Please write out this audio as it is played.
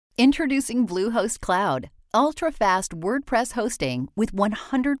Introducing Bluehost Cloud, ultra-fast WordPress hosting with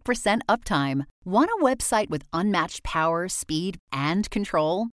 100% uptime. Want a website with unmatched power, speed, and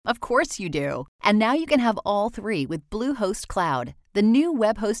control? Of course you do. And now you can have all three with Bluehost Cloud, the new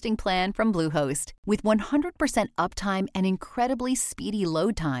web hosting plan from Bluehost. With 100% uptime and incredibly speedy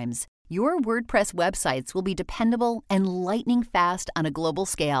load times, your WordPress websites will be dependable and lightning fast on a global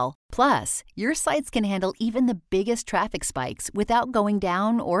scale. Plus, your sites can handle even the biggest traffic spikes without going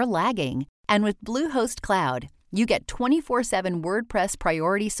down or lagging. And with Bluehost Cloud, you get 24/7 WordPress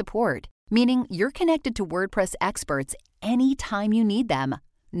priority support, meaning you're connected to WordPress experts anytime you need them.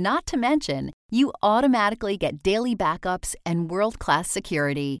 Not to mention, you automatically get daily backups and world-class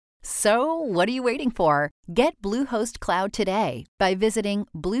security. So, what are you waiting for? Get Bluehost Cloud today by visiting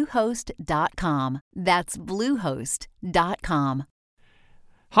Bluehost.com. That's Bluehost.com.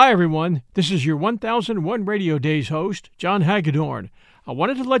 Hi, everyone. This is your 1001 Radio Days host, John Hagedorn. I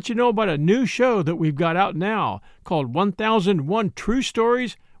wanted to let you know about a new show that we've got out now called 1001 True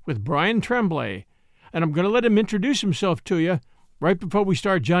Stories with Brian Tremblay. And I'm going to let him introduce himself to you right before we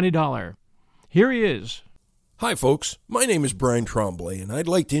start Johnny Dollar. Here he is. Hi, folks. My name is Brian Tremblay, and I'd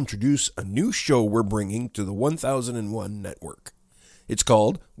like to introduce a new show we're bringing to the 1001 network. It's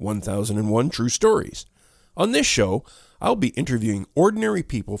called 1001 True Stories. On this show, I'll be interviewing ordinary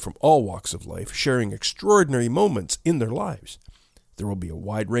people from all walks of life, sharing extraordinary moments in their lives. There will be a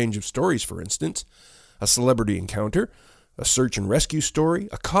wide range of stories, for instance, a celebrity encounter, a search and rescue story,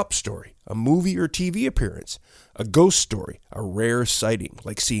 a cop story, a movie or TV appearance, a ghost story, a rare sighting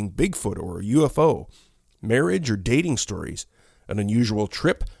like seeing Bigfoot or a UFO, marriage or dating stories, an unusual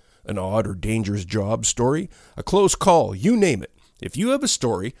trip, an odd or dangerous job story, a close call, you name it. If you have a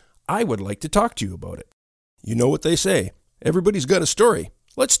story, I would like to talk to you about it. You know what they say, everybody's got a story.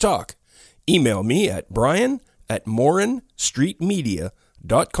 Let's talk. Email me at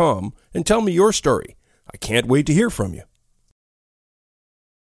brian@morinstreetmedia.com and tell me your story. I can't wait to hear from you.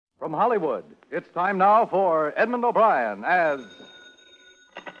 From Hollywood, it's time now for Edmund O'Brien as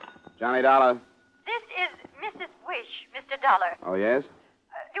Johnny Dollar. This is Mrs. Wish, Mr. Dollar. Oh, yes?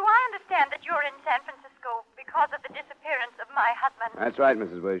 Do I understand that you're in San Francisco because of the disappearance of my husband? That's right,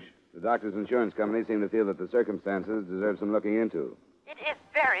 Mrs. Wish. The doctor's insurance company seem to feel that the circumstances deserve some looking into. It is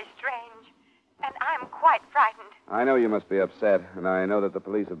very strange, and I'm quite frightened. I know you must be upset, and I know that the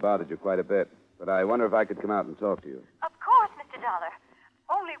police have bothered you quite a bit. But I wonder if I could come out and talk to you. Of course, Mr. Dollar.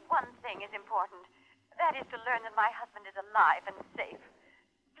 Only one thing is important. That is to learn that my husband is alive and safe.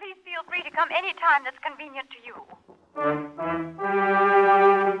 Please feel free to come any time that's convenient to you.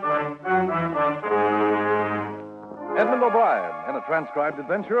 Edmund O'Brien in a transcribed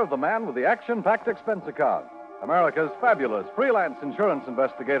adventure of the man with the action-packed expense account, America's fabulous freelance insurance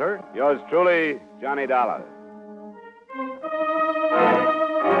investigator. Yours truly, Johnny Dollar.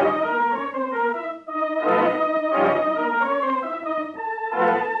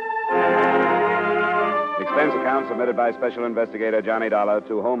 Expense account submitted by Special Investigator Johnny Dollar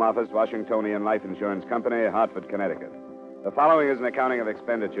to Home Office, Washingtonian Life Insurance Company, Hartford, Connecticut. The following is an accounting of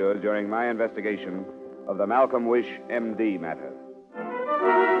expenditures during my investigation of the Malcolm Wish, M.D. matter.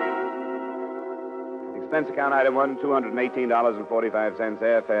 Expense account item 1, $218.45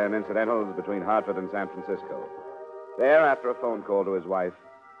 airfare and incidentals between Hartford and San Francisco. There, after a phone call to his wife,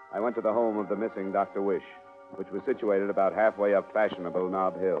 I went to the home of the missing Dr. Wish, which was situated about halfway up fashionable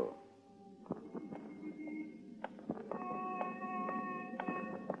Nob Hill.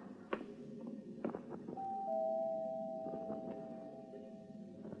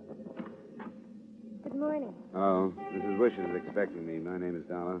 Good morning. Oh, Mrs. Wish is expecting me. My name is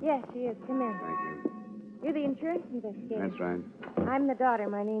Dollar. Yes, she is. Come in. Thank you. You're the insurance investigator. That's right. I'm the daughter.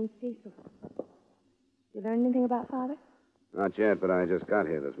 My name's Cecil. You learn anything about Father? Not yet, but I just got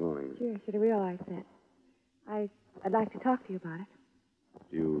here this morning. Sure, should have realized that. I'd like to talk to you about it.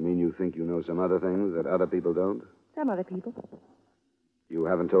 Do you mean you think you know some other things that other people don't? Some other people. You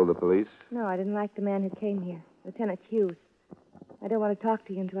haven't told the police? No, I didn't like the man who came here, Lieutenant Hughes. I don't want to talk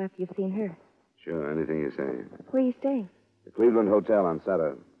to you until after you've seen her. Sure, anything you say. Where are you staying? The Cleveland Hotel on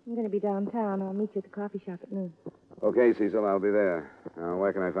Sutter. I'm going to be downtown. I'll meet you at the coffee shop at noon. Okay, Cecil, I'll be there. Now,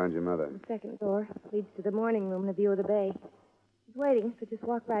 where can I find your mother? The second door leads to the morning room and a view of the bay. She's waiting, so just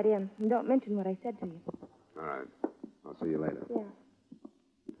walk right in. And don't mention what I said to you. All right. I'll see you later. Yeah.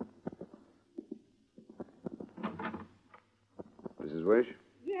 Mrs. Wish?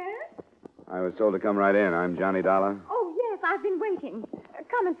 Yes? I was told to come right in. I'm Johnny Dollar. Oh, yes, I've been waiting.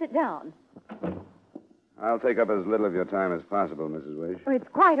 Come and sit down. I'll take up as little of your time as possible, Mrs. Wish. Oh, it's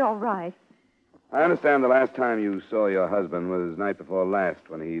quite all right. I understand the last time you saw your husband was night before last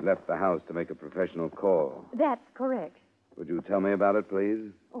when he left the house to make a professional call. That's correct. Would you tell me about it,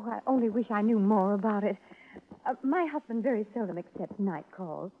 please? Oh, I only wish I knew more about it. My husband very seldom accepts night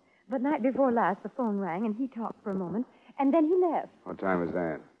calls. But night before last, the phone rang, and he talked for a moment, and then he left. What time was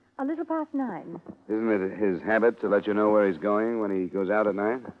that? A little past 9. Isn't it his habit to let you know where he's going when he goes out at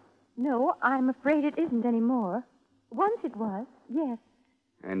night? No, I'm afraid it isn't anymore. Once it was, yes.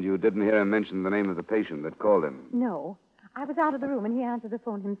 And you didn't hear him mention the name of the patient that called him? No. I was out of the room, and he answered the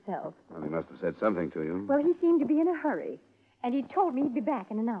phone himself. Well, he must have said something to you. Well, he seemed to be in a hurry. And he told me he'd be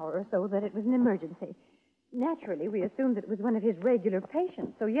back in an hour or so, that it was an emergency. Naturally, we assumed that it was one of his regular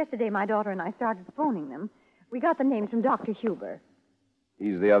patients. So yesterday, my daughter and I started phoning them. We got the names from Dr. Huber.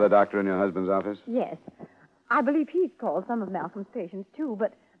 He's the other doctor in your husband's office? Yes. I believe he's called some of Malcolm's patients, too,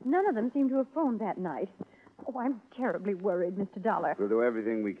 but none of them seem to have phoned that night. Oh, I'm terribly worried, Mr. Dollar. We'll do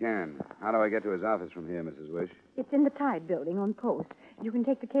everything we can. How do I get to his office from here, Mrs. Wish? It's in the Tide building on post. You can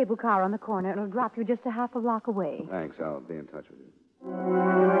take the cable car on the corner. It'll drop you just a half a block away. Thanks. I'll be in touch with you.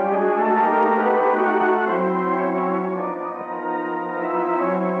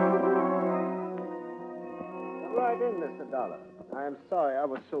 Right in, Mr. Dollar. I'm sorry I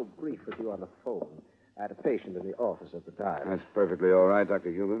was so brief with you on the phone. I had a patient in the office at the time. That's perfectly all right,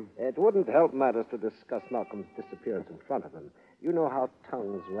 Dr. Huber. It wouldn't help matters to discuss Malcolm's disappearance in front of him. You know how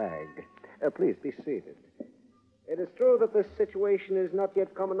tongues wag. Please be seated. It is true that this situation is not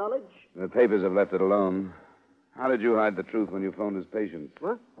yet common knowledge? The papers have left it alone. How did you hide the truth when you phoned his patient?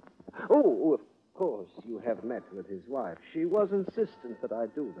 What? Oh, of course, you have met with his wife. She was insistent that I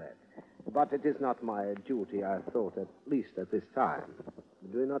do that. But it is not my duty, I thought, at least at this time.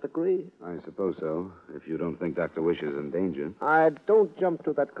 Do you not agree? I suppose so, if you don't think Dr. Wish is in danger. I don't jump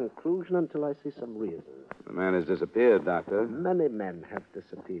to that conclusion until I see some reason. The man has disappeared, Doctor. Many men have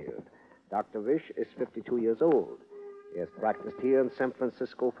disappeared. Dr. Wish is 52 years old. He has practiced here in San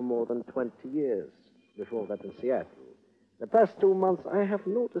Francisco for more than 20 years, before that in Seattle. The past 2 months, I have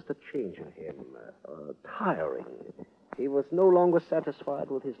noticed a change in him, tiring. He was no longer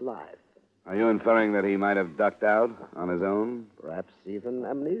satisfied with his life. Are you inferring that he might have ducked out on his own? Perhaps even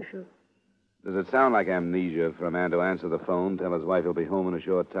amnesia. Does it sound like amnesia for a man to answer the phone, tell his wife he'll be home in a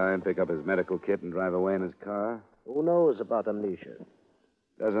short time, pick up his medical kit, and drive away in his car? Who knows about amnesia?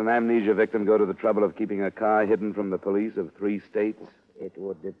 Does an amnesia victim go to the trouble of keeping a car hidden from the police of 3 states? It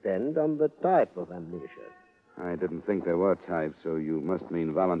would depend on the type of amnesia. I didn't think there were types, so you must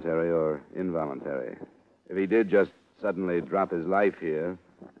mean voluntary or involuntary. If he did just suddenly drop his life here,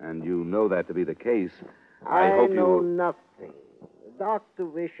 and you know that to be the case, I hope you... I know nothing. Dr.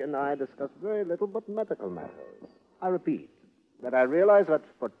 Wish and I discussed very little but medical matters. I repeat, that I realize that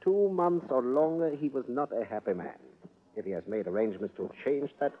for 2 months or longer he was not a happy man. If he has made arrangements to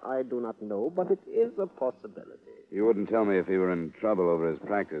change that, I do not know, but it is a possibility. You wouldn't tell me if he were in trouble over his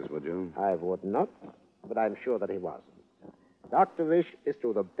practice, would you? I would not, but I'm sure that he wasn't. Dr. Wish is,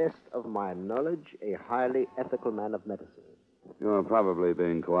 to the best of my knowledge, a highly ethical man of medicine. You're probably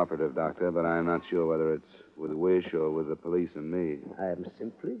being cooperative, Doctor, but I'm not sure whether it's with Wish or with the police and me. I am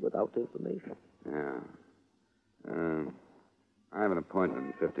simply without information. Yeah. I have an appointment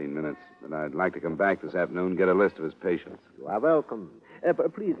in 15 minutes, but I'd like to come back this afternoon and get a list of his patients. You are welcome.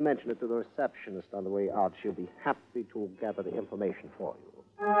 Please mention it to the receptionist on the way out. She'll be happy to gather the information for you.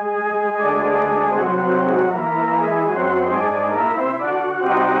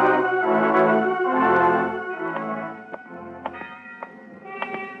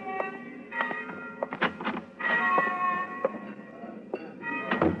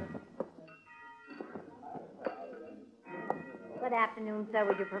 Good afternoon, sir.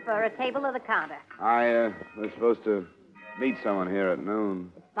 Would you prefer a table or the counter? I was supposed to meet someone here at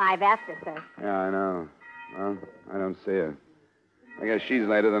noon. It's 5 after, sir. Yeah, I know. Well, I don't see her. I guess she's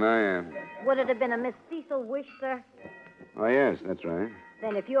later than I am. Would it have been a Miss Cecil Wish, sir? Oh, yes, that's right.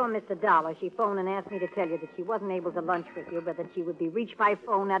 Then if you're Mr. Dollar, she phoned and asked me to tell you that she wasn't able to lunch with you, but that she would be reached by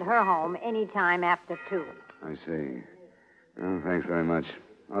phone at her home any time after 2. I see. Well, thanks very much.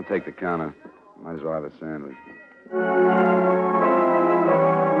 I'll take the counter. Might as well have a sandwich.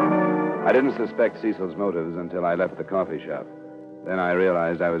 I didn't suspect Cecil's motives until I left the coffee shop. Then I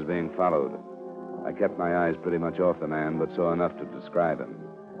realized I was being followed. I kept my eyes pretty much off the man, but saw enough to describe him.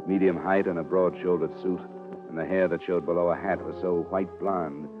 Medium height and a broad-shouldered suit, and the hair that showed below a hat was so white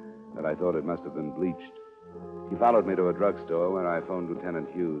blonde that I thought it must have been bleached. He followed me to a drugstore where I phoned Lieutenant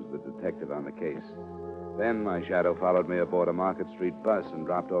Hughes, the detective on the case. Then my shadow followed me aboard a Market Street bus and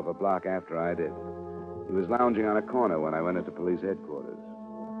dropped off a block after I did. He was lounging on a corner when I went into police headquarters.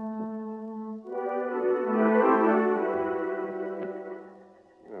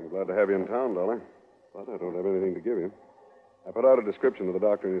 I'm glad to have you in town, Dollar, but I don't have anything to give you. I put out a description of the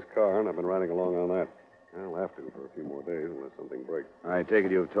doctor in his car, and I've been riding along on that. I'll have to for a few more days unless something breaks. I take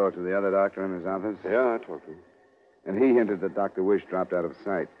it you've talked to the other doctor in his office? Yeah, I talked to him. And he hinted that Dr. Wish dropped out of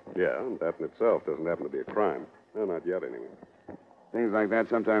sight. Yeah, and that in itself doesn't happen to be a crime. No, not yet, anyway. Things like that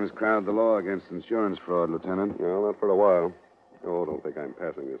sometimes crowd the law against insurance fraud, Lieutenant. Well, not for a while. Oh, don't think I'm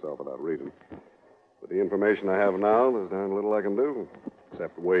passing this off without reason. With the information I have now, there's darn little I can do,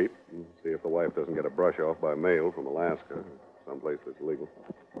 except wait and see if the wife doesn't get a brush off by mail from Alaska, someplace that's legal.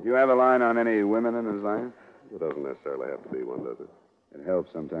 Do you have a line on any women in his life? It doesn't necessarily have to be one, does it? It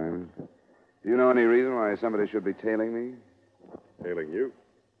helps sometimes. Do you know any reason why somebody should be tailing me? Tailing you?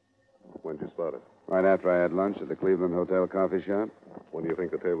 When'd you spot it? Right after I had lunch at the Cleveland Hotel coffee shop. When do you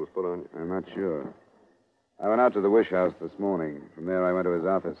think the tail was put on you? I'm not sure. I went out to the Wish house this morning. From there, I went to his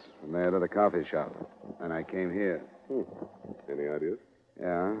office. From there to the coffee shop. And I came here. Any ideas?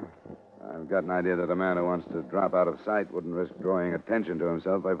 Yeah. I've got an idea that a man who wants to drop out of sight wouldn't risk drawing attention to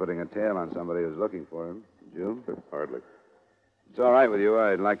himself by putting a tail on somebody who's looking for him. Would you? Hardly. It's all right with you.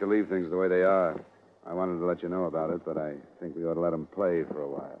 I'd like to leave things the way they are. I wanted to let you know about it, but I think we ought to let him play for a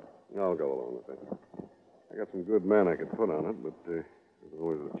while. I'll go along with that. I got some good men I could put on it, but there's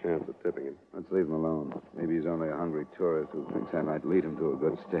always a chance of tipping him. Let's leave him alone. Maybe he's only a hungry tourist who thinks I might lead him to a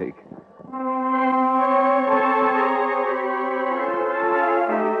good steak.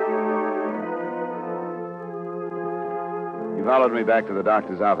 He followed me back to the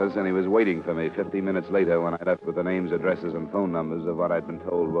doctor's office, and he was waiting for me 15 minutes later when I left with the names, addresses, and phone numbers of what I'd been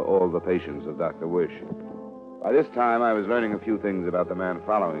told were all the patients of Dr. Wish. By this time, I was learning a few things about the man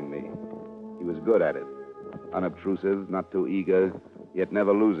following me. He was good at it. Unobtrusive, not too eager, yet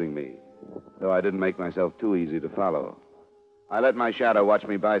never losing me, though I didn't make myself too easy to follow. I let my shadow watch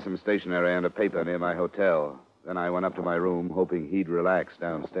me buy some stationery and a paper near my hotel. Then I went up to my room, hoping he'd relax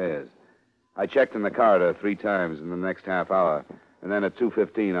downstairs. I checked in the corridor 3 times in the next half hour, and then at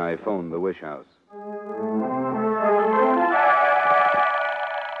 2:15 I phoned the Wish house.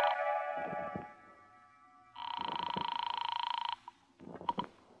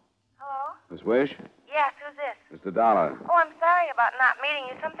 Hello? Miss Wish? Yes, who's this? Mr. Dollar. Oh, I'm sorry about not meeting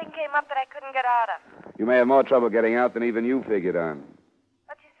you. Something came up that I couldn't get out of. You may have more trouble getting out than even you figured on.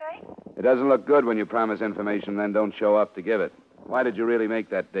 What'd you say? It doesn't look good when you promise information and then don't show up to give it. Why did you really make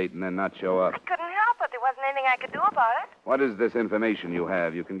that date and then not show up? I couldn't help it. There wasn't anything I could do about it. What is this information you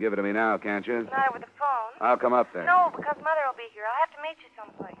have? You can give it to me now, can't you? Not over the phone. I'll come up then. No, because Mother will be here. I'll have to meet you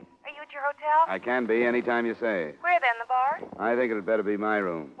someplace. Are you at your hotel? I can be any time you say. Where then, the bar? I think it'd better be my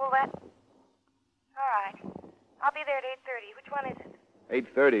room. Well, that... All right. I'll be there at 8:30. Which one is it?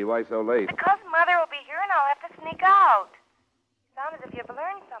 8:30? Why so late? Because Mother will be here and I'll have to sneak out. You sound as if you've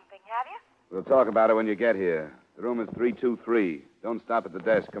learned something, have you? We'll talk about it when you get here. The room is 323. Don't stop at the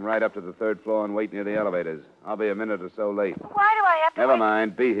desk. Come right up to the 3rd floor and wait near the elevators. I'll be a minute or so late. Why do I have to Never wait?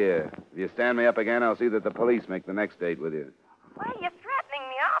 mind. Be here. If you stand me up again, I'll see that the police make the next date with you. Why are you threatening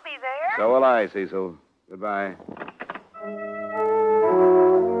me? I'll be there. So will I, Cecil. Goodbye.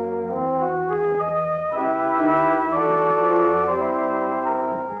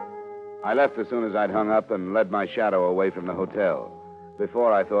 I left as soon as I'd hung up and led my shadow away from the hotel.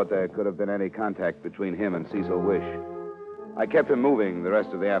 Before, I thought there could have been any contact between him and Cecil Wish. I kept him moving the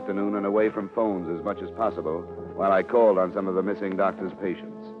rest of the afternoon and away from phones as much as possible while I called on some of the missing doctor's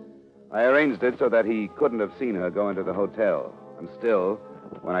patients. I arranged it so that he couldn't have seen her go into the hotel. And still,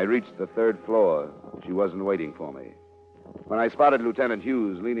 when I reached the 3rd floor, she wasn't waiting for me. When I spotted Lieutenant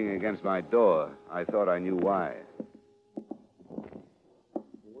Hughes leaning against my door, I thought I knew why.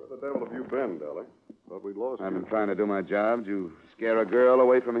 Where the devil have you been, Dolly? Thought we'd lost you. I've been trying to do my job. Did you scare a girl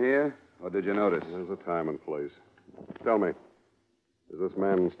away from here? Or did you notice? There's a time and place. Tell me, has this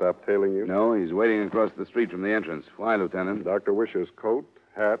man stopped tailing you? No, he's waiting across the street from the entrance. Why, Lieutenant? Dr. Wish's coat,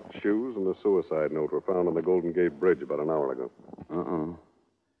 hat, shoes, and a suicide note were found on the Golden Gate Bridge about an hour ago. Uh-oh.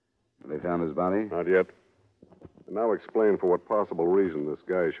 Have they found his body? Not yet. And now explain for what possible reason this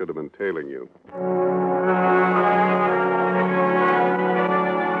guy should have been tailing you.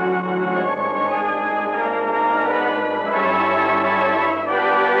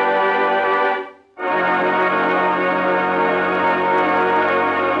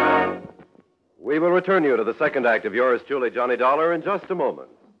 We will return you to the second act of yours truly, Johnny Dollar, in just a moment.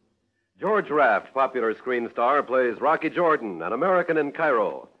 George Raft, popular screen star, plays Rocky Jordan, an American in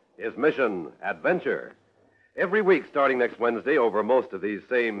Cairo. His mission, adventure. Every week starting next Wednesday over most of these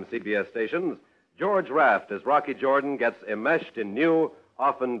same CBS stations, George Raft as Rocky Jordan gets enmeshed in new,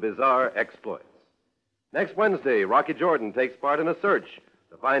 often bizarre exploits. Next Wednesday, Rocky Jordan takes part in a search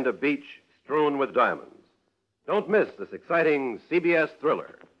to find a beach strewn with diamonds. Don't miss this exciting CBS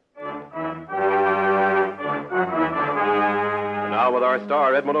thriller. Now, with our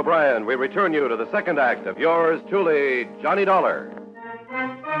star, Edmund O'Brien, we return you to the second act of yours truly, Johnny Dollar.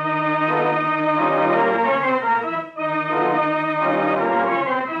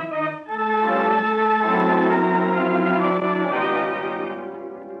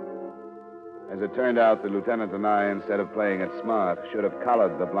 As it turned out, the lieutenant and I, instead of playing it smart, should have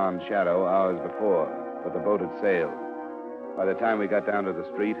collared the blonde shadow hours before, but the boat had sailed. By the time we got down to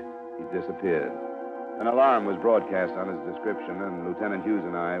the street, he'd disappeared. An alarm was broadcast on his description, and Lieutenant Hughes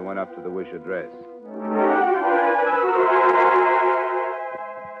and I went up to the Wish address.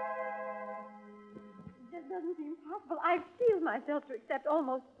 This doesn't seem possible. I've steeled myself to accept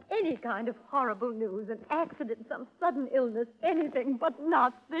almost any kind of horrible news, an accident, some sudden illness, anything, but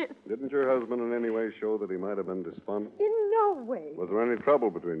not this. Didn't your husband in any way show that he might have been despondent? In no way. Was there any trouble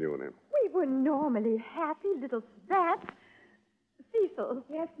between you and him? We were normally happy little spats. Cecil.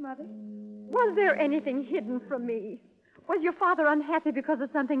 Yes, Mother? Was there anything hidden from me? Was your father unhappy because of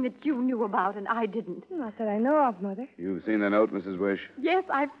something that you knew about and I didn't? Not that I know of, Mother. You've seen the note, Mrs. Wish? Yes,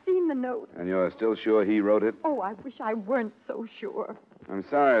 I've seen the note. And you're still sure he wrote it? Oh, I wish I weren't so sure. I'm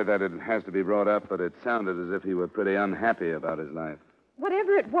sorry that it has to be brought up, but it sounded as if he were pretty unhappy about his life.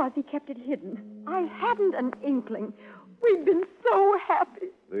 Whatever it was, he kept it hidden. I hadn't an inkling. We've been so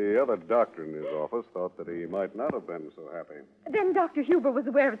happy. The other doctor in his office thought that he might not have been so happy. Then Dr. Huber was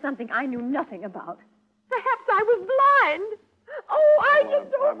aware of something I knew nothing about. Perhaps I was blind. Oh, I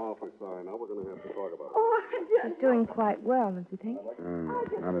just don't... I'm awfully sorry. Now we're going to have to talk about it. Oh, I just... She's doing quite well, don't you think?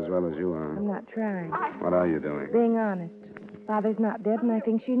 Not as well as you are. I'm not trying. What are you doing? Being honest. Father's not dead, and I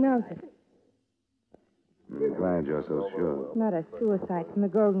think she knows it. I'm glad you're so sure. It's not a suicide from the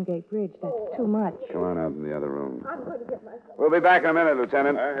Golden Gate Bridge. That's too much. Come on out in the other room. We'll be back in a minute,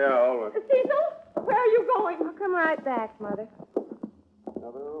 Lieutenant. Yeah, all right. Cecil, where are you going? I'll come right back, Mother.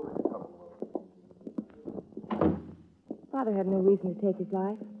 Father had no reason to take his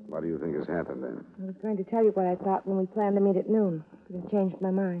life. What do you think has happened, then? I was going to tell you what I thought when we planned to meet at noon, but I changed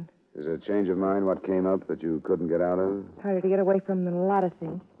my mind. Is it a change of mind what came up that you couldn't get out of? It's harder to get away from than a lot of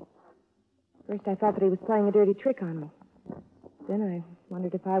things. First, I thought that he was playing a dirty trick on me. Then I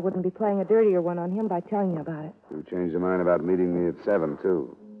wondered if I wouldn't be playing a dirtier one on him by telling you about it. You changed your mind about meeting me at 7,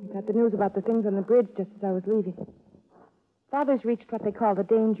 too. I got the news about the things on the bridge just as I was leaving. Father's reached what they call the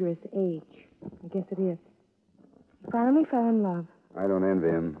dangerous age. I guess it is. He finally fell in love. I don't envy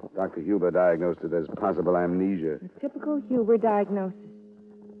him. Dr. Huber diagnosed it as possible amnesia. A typical Huber diagnosis.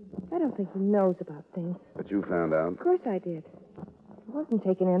 I don't think he knows about things. But you found out. Of course I did. I wasn't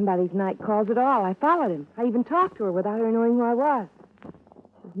taken in by these night calls at all. I followed him. I even talked to her without her knowing who I was.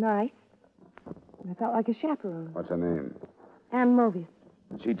 She was nice. And I felt like a chaperone. What's her name? Ann Mobius.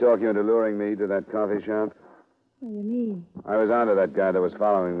 Did she talk you into luring me to that coffee shop? What do you mean? I was onto that guy that was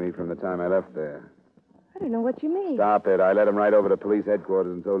following me from the time I left there. I don't know what you mean. Stop it. I led him right over to police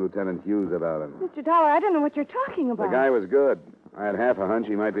headquarters and told Lieutenant Hughes about him. Mr. Dollar, I don't know what you're talking The about. guy was good. I had half a hunch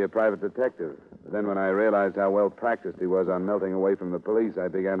he might be a private detective. But then when I realized how well practiced he was on melting away from the police, I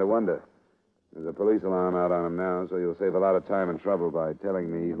began to wonder. There's a police alarm out on him now, so you'll save a lot of time and trouble by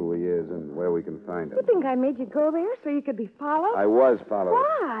telling me who he is and where we can find him. You think I made you go there so you could be followed? I was followed.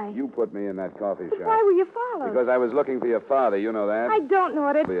 Why? You put me in that coffee shop. Why were you followed? Because I was looking for your father. You know that. I don't know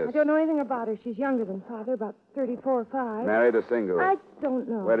it. Yes. I don't know anything about her. She's younger than Father, about 34 or 5. Married or single? I don't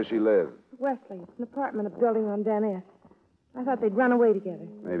know. Where does she live? Wesley. It's an apartment, a building on Van Ness. I thought they'd run away together.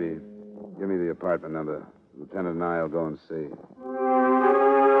 Maybe. Give me the apartment number. Lieutenant and I will go and see.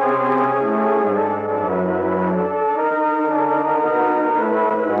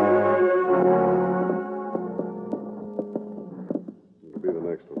 It'll be the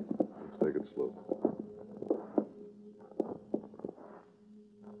next one. Let's take it slow.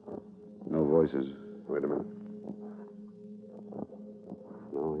 No voices. Wait a minute.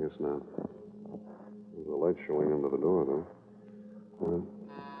 No, I guess not. There's a light showing under the door, though.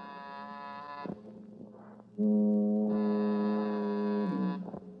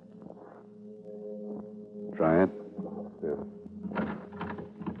 Try it. Yeah.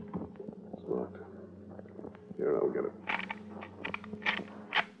 It's locked. Here, I'll get it.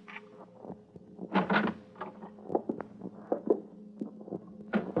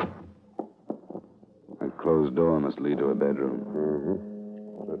 That closed door must lead to a bedroom. Mm-hmm.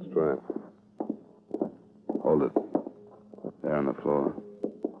 Let's try it. Hold it. There on the floor.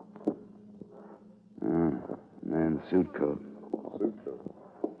 Man's suit coat. Suit coat.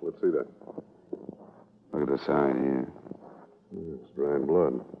 Let's see that. Look at the side here. It's dried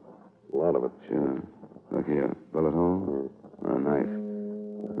blood. A lot of it. Sure. Look here. Bullet hole? Or a knife?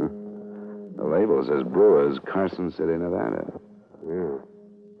 Huh. The label says Brewers, Carson City, Nevada. Yeah.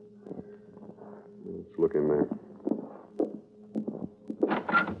 Let's look in there.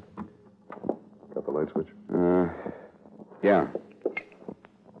 Yeah.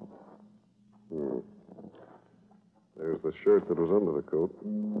 There's the shirt that was under the coat.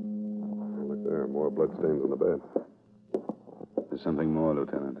 Look there, more bloodstains on the bed. There's something more,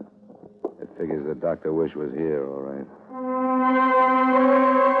 Lieutenant. It figures that Dr. Wish was here, all right.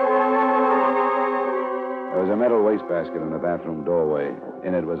 There was a metal wastebasket in the bathroom doorway.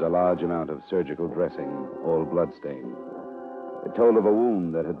 In it was a large amount of surgical dressing, all bloodstained. It told of a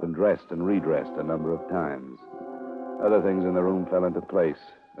wound that had been dressed and redressed a number of times. Other things in the room fell into place.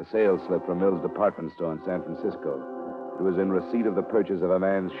 A sales slip from Mill's department store in San Francisco. It was in receipt of the purchase of a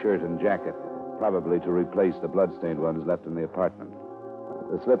man's shirt and jacket, probably to replace the bloodstained ones left in the apartment.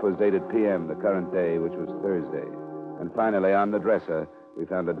 The slip was dated PM, the current day, which was Thursday. And finally, on the dresser, we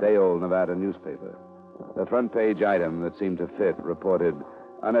found a day-old Nevada newspaper. The front page item that seemed to fit reported,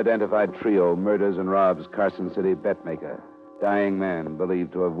 unidentified trio murders and robs Carson City betmaker. Dying man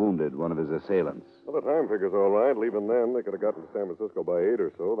believed to have wounded one of his assailants. Well, the time figure's all right. Leaving then, they could have gotten to San Francisco by 8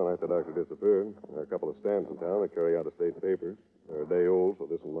 or so, the night the doctor disappeared. There are a couple of stands in town that carry out-of-state papers. They're a day old, so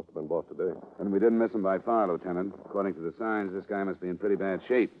this one must have been bought today. And we didn't miss him by far, Lieutenant. According to the signs, this guy must be in pretty bad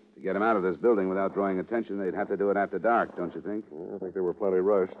shape. To get him out of this building without drawing attention, they'd have to do it after dark, don't you think? Yeah, I think they were plenty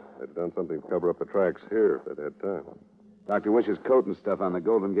rushed. They'd done something to cover up the tracks here if they'd had time. Dr. Wish's coat and stuff on the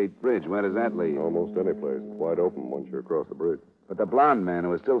Golden Gate Bridge. Where does that lead? Almost any place. It's wide open once you're across the bridge. But the blonde man who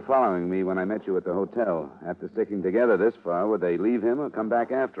was still following me when I met you at the hotel, after sticking together this far, would they leave him or come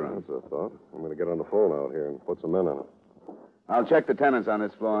back after him? That's a thought. I'm going to get on the phone out here and put some men on it. I'll check the tenants on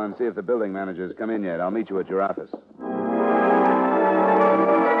this floor and see if the building manager's come in yet. I'll meet you at your office.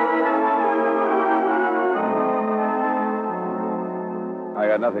 I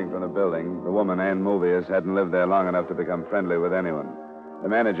got nothing from the building. The woman, Ann Movius, hadn't lived there long enough to become friendly with anyone. The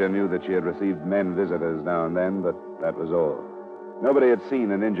manager knew that she had received men visitors now and then, but that was all. Nobody had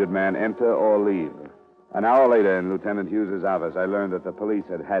seen an injured man enter or leave. An hour later, in Lieutenant Hughes's office, I learned that the police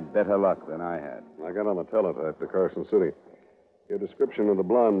had had better luck than I had. I got on the teletype to Carson City. Your description of the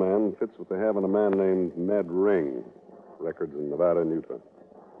blonde man fits what they have in a man named Ned Ring. Records in Nevada and Utah.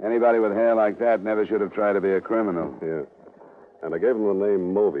 Anybody with hair like that never should have tried to be a criminal. Yeah. And I gave them the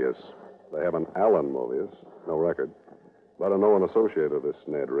name Movius. They have an Alan Movius. No record. But no one associated with this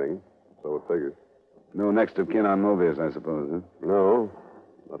Ned Ring. So it figures. No next of kin on Movius, I suppose, huh? No.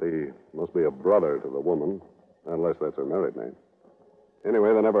 But he must be a brother to the woman. Unless that's her married name.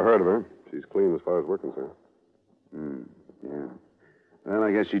 Anyway, they never heard of her. She's clean as far as we're concerned. Yeah. Well,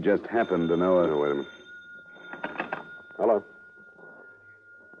 I guess she just happened to know her. No, wait a minute. Hello.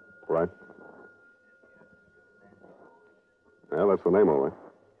 Right. Yeah, that's the name, all right.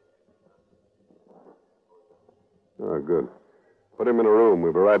 Oh, good. Put him in a room.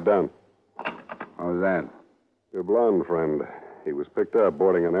 We'll be right down. How was that? Your blonde friend. He was picked up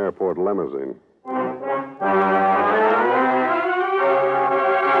boarding an airport limousine.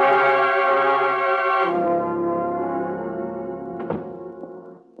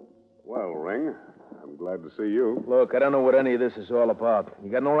 Well, Ring, I'm glad to see you. Look, I don't know what any of this is all about.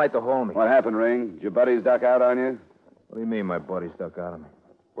 You got no right to hold me. What happened, Ring? Did your buddies duck out on you? What do you mean my buddy stuck out on me?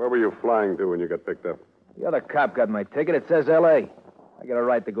 Where were you flying to when you got picked up? The other cop got my ticket. It says L.A. I got a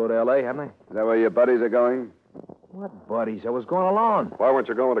right to go to L.A., haven't I? Is that where your buddies are going? What buddies? I was going alone. Why weren't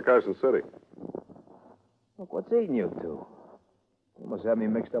you going to Carson City? Look, what's eating you two? You must have me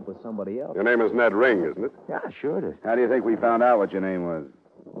mixed up with somebody else. Your name is Ned Ring, isn't it? Yeah, sure it is. How do you think we found out what your name was?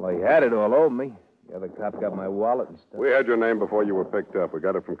 Well, he had it all over me. The other cop got my wallet and stuff. We had your name before you were picked up. We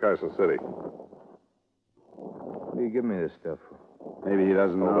got it from Carson City. What do you give me this stuff for? Maybe he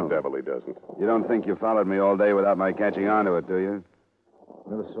doesn't know. Oh, the devil he doesn't. You don't think you followed me all day without my catching on to it, do you?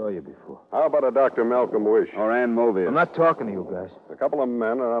 Never saw you before. How about a Dr. Malcolm Wish? Or Ann Movius? I'm not talking to you guys. A couple of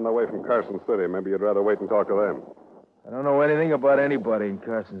men are on their way from Carson City. Maybe you'd rather wait and talk to them. I don't know anything about anybody in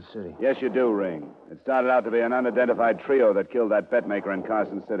Carson City. Yes, you do, Ring. It started out to be an unidentified trio that killed that betmaker in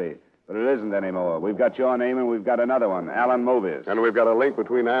Carson City. But it isn't anymore. We've got your name, and we've got another one, Alan Movius. And we've got a link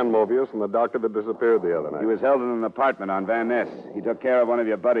between Ann Movius and the doctor that disappeared the other night. He was held in an apartment on Van Ness. He took care of one of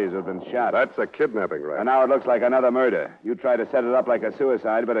your buddies who'd been shot. That's a kidnapping, right? And now it looks like another murder. You tried to set it up like a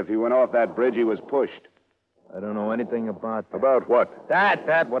suicide, but if he went off that bridge, he was pushed. I don't know anything about that. About what?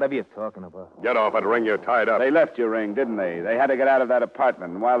 That, whatever you're talking about. Get off it, Ring. You're tied up. They left you, Ring, didn't they? They had to get out of that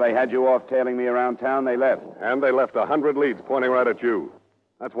apartment. And while they had you off tailing me around town, they left. And they left 100 leads pointing right at you.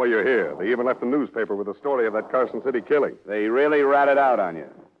 That's why you're here. They even left the newspaper with the story of that Carson City killing. They really ratted out on you.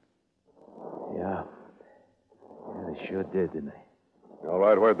 Yeah. Yeah, they sure did, didn't they? All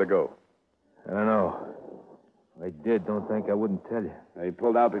right, where'd they go? I don't know. If I did, don't think I wouldn't tell you. They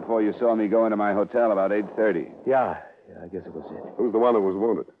pulled out before you saw me go into my hotel about 8:30. Yeah, I guess it was it. Who's the one that was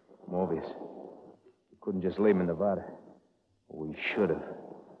wounded? Movius. You couldn't just leave him in Nevada. We should have.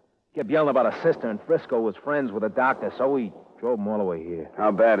 Kept yelling about a sister in Frisco was friends with a doctor, so we drove him all the way here.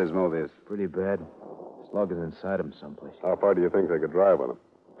 How bad is Mobius? Pretty bad. Slug is inside him someplace. How far do you think they could drive on him?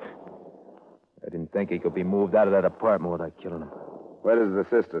 I didn't think he could be moved out of that apartment without killing him. Where does the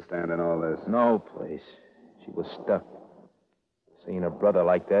sister stand in all this? No place. She was stuck. Seeing her brother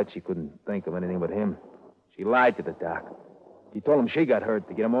like that, she couldn't think of anything but him. She lied to the doc. She told him she got hurt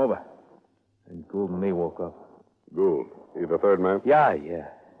to get him over. And Gould and me woke up. Gould. He the third man? Yeah.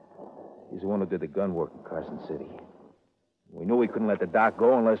 He's the one who did the gun work in Carson City. We knew we couldn't let the doc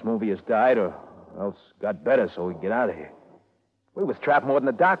go unless Mobius died or else got better so we'd get out of here. We was trapped more than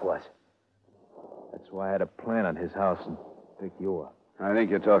the doc was. That's why I had a plan on his house and picked you up. I think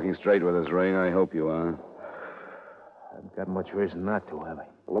you're talking straight with us, Ray. I hope you are. I haven't got much reason not to, have I?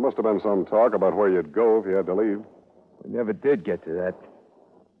 Well, there must have been some talk about where you'd go if you had to leave. We never did get to that.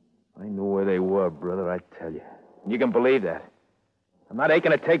 I knew where they were, brother, I tell you. And you can believe that. I'm not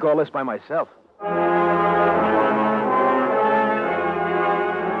aching to take all this by myself. He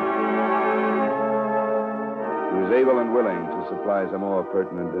was able and willing to supply some more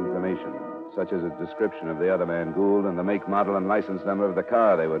pertinent information, such as a description of the other man, Gould, and the make, model, and license number of the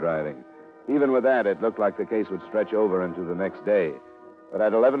car they were driving. Even with that, it looked like the case would stretch over into the next day. But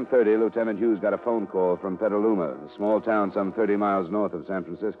at 11:30, Lieutenant Hughes got a phone call from Petaluma, a small town some 30 miles north of San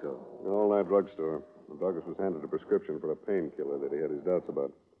Francisco. All that drugstore. Douglas was handed a prescription for a painkiller that he had his doubts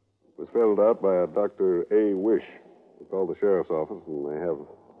about. It was filled out by a Dr. A. Wish. He called the sheriff's office, and they have a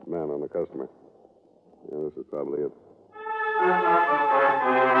man on the customer. Yeah, this is probably it.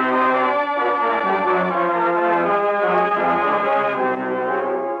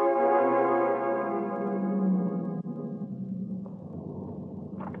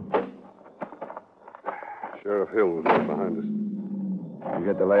 Sheriff Hill was right behind us. You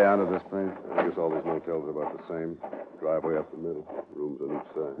get the layout of this place? I guess all these motels are about the same. Driveway up the middle, rooms on each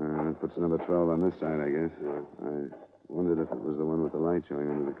side. That puts number 12 on this side, I guess. Yeah. I wondered if it was the one with the light showing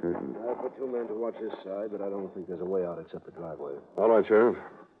under the curtain. I put 2 men to watch this side, but I don't think there's a way out except the driveway. All right, Sheriff.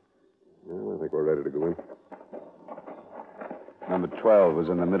 Well, I think we're ready to go in. Number 12 was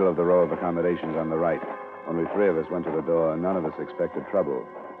in the middle of the row of accommodations on the right. Only 3 of us went to the door, and none of us expected trouble.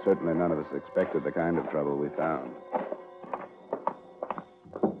 Certainly none of us expected the kind of trouble we found.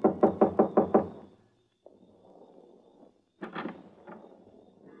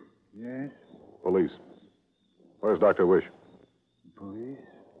 Yes? Police. Where's Dr. Wish? Police?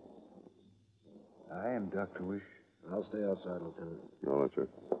 I am Dr. Wish. I'll stay outside, Lieutenant. All right, sir.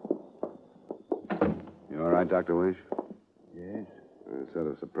 You all right, Dr. Wish? Yes? I was sort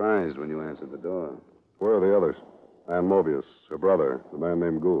of surprised when you answered the door. Where are the others? Ann Mobius, her brother, the man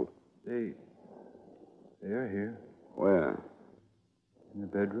named Gould. They're here. Where? In the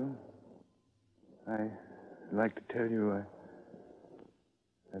bedroom. I'd like to tell you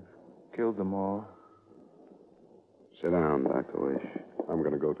I've killed them all. Sit down, Dr. Wish. I'm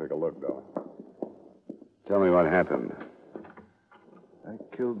going to go take a look, Dollar. Tell me what happened. I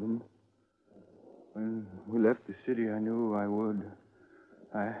killed them. When we left the city, I knew I would.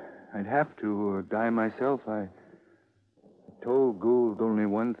 I'd have to die myself. I told Gould only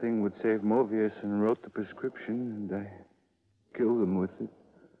one thing would save Mobius and wrote the prescription, and I killed him with it.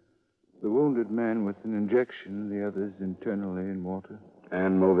 The wounded man with an injection, the others internally in water.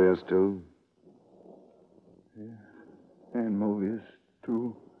 And Mobius, too? Yeah. And Mobius,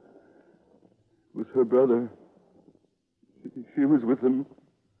 too. With her brother. She was with him.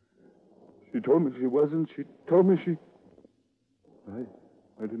 She told me she wasn't. She told me she... I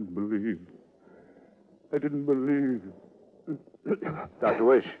didn't believe. I didn't believe. Dr.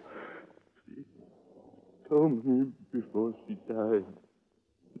 Wish. She told me before she died.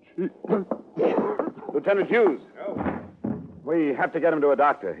 She... Lieutenant Hughes. We have to get him to a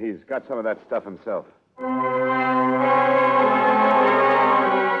doctor. He's got some of that stuff himself.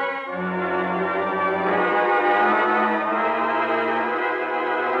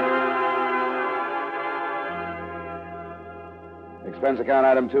 Expense account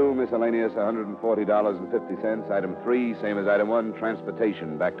item 2, miscellaneous $140.50. Item 3, same as item 1,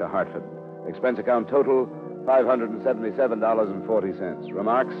 transportation back to Hartford. Expense account total $577.40.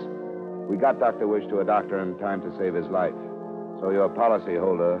 Remarks? We got Dr. Wish to a doctor in time to save his life. So your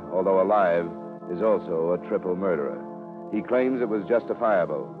policyholder, although alive, is also a triple murderer. He claims it was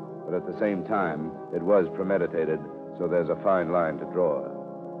justifiable, but at the same time, it was premeditated, so there's a fine line to draw.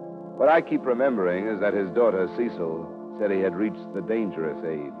 What I keep remembering is that his daughter, Cecil, said he had reached the dangerous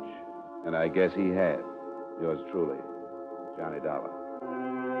age. And I guess he had. Yours truly, Johnny Dollar.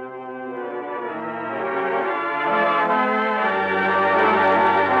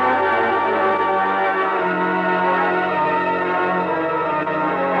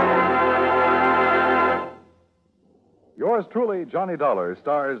 Yours truly, Johnny Dollar,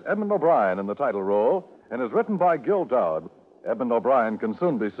 stars Edmund O'Brien in the title role and is written by Gil Dowd. Edmund O'Brien can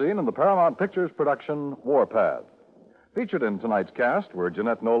soon be seen in the Paramount Pictures production Warpath. Featured in tonight's cast were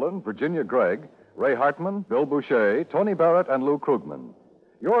Jeanette Nolan, Virginia Gregg, Ray Hartman, Bill Boucher, Tony Barrett, and Lou Krugman.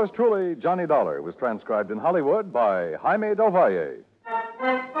 Yours truly, Johnny Dollar, was transcribed in Hollywood by Jaime Del Valle.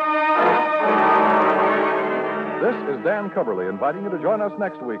 This is Dan Coverly inviting you to join us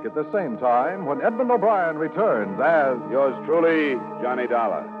next week at the same time when Edmund O'Brien returns as... Yours truly, Johnny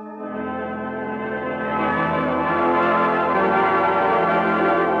Dollar.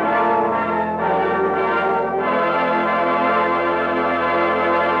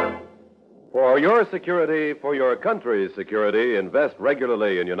 For your security, for your country's security, invest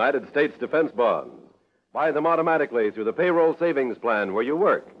regularly in United States defense bonds. Buy them automatically through the payroll savings plan where you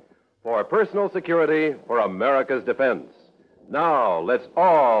work. For personal security, for America's defense. Now, let's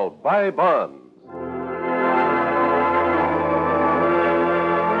all buy bonds.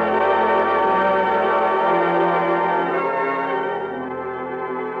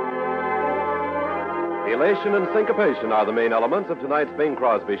 Elation and syncopation are the main elements of tonight's Bing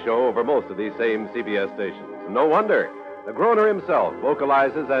Crosby show over most of these same CBS stations. No wonder. The groaner himself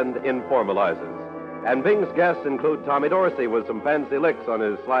vocalizes and informalizes. And Bing's guests include Tommy Dorsey with some fancy licks on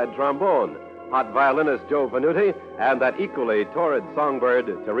his slide trombone, hot violinist Joe Venuti, and that equally torrid songbird,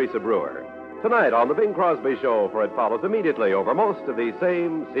 Teresa Brewer. Tonight on the Bing Crosby Show, for it follows immediately over most of these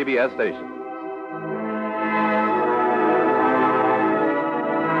same CBS stations.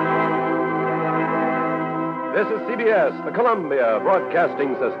 This is CBS, the Columbia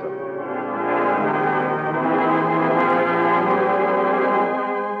Broadcasting System.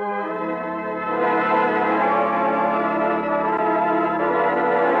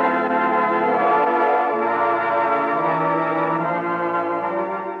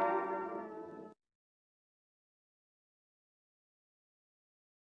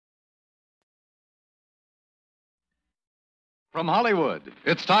 From Hollywood,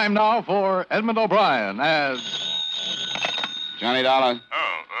 it's time now for Edmund O'Brien as... Johnny Dollar.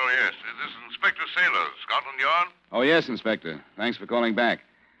 Oh, yes. This is Inspector Sailor, Scotland Yard. Oh, yes, Inspector. Thanks for calling back.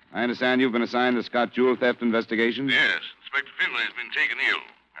 I understand you've been assigned the Scott Jewel theft investigation? Yes. Inspector Finley's been taken ill.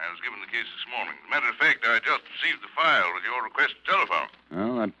 I was given the case this morning. As a matter of fact, I just received the file with your request to telephone.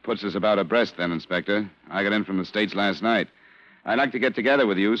 Well, that puts us about abreast then, Inspector. I got in from the States last night. I'd like to get together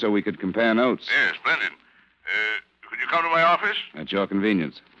with you so we could compare notes. Yes, splendid. Could you come to my office? At your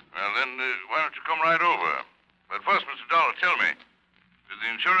convenience. Well, then, why don't you come right over? But first, Mr. Dollar, tell me, did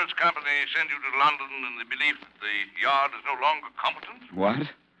the insurance company send you to London in the belief that the yard is no longer competent? What?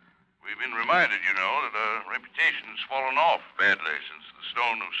 We've been reminded, you know, that our reputation has fallen off badly since the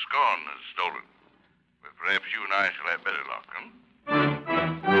Stone of Scorn is stolen. But perhaps you and I shall have better luck, huh?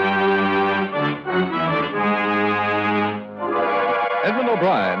 Edmund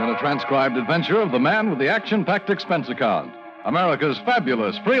O'Brien in a transcribed adventure of the man with the action-packed expense account. America's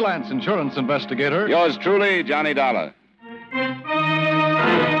fabulous freelance insurance investigator. Yours truly, Johnny Dollar.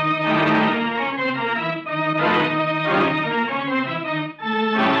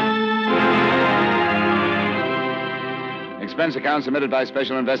 Expense account submitted by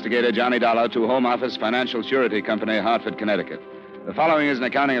Special Investigator Johnny Dollar to Home Office Financial Surety Company, Hartford, Connecticut. The following is an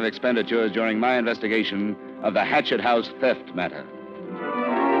accounting of expenditures during my investigation of the Hatchet House theft matter.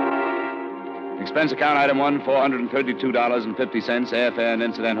 Expense account item 1, $432.50, airfare and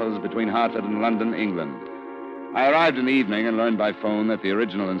incidentals between Hartford and London, England. I arrived in the evening and learned by phone that the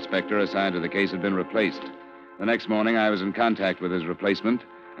original inspector assigned to the case had been replaced. The next morning, I was in contact with his replacement,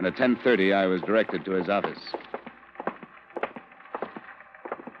 and at 10:30, I was directed to his office.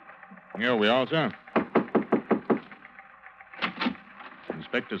 Here we are, sir.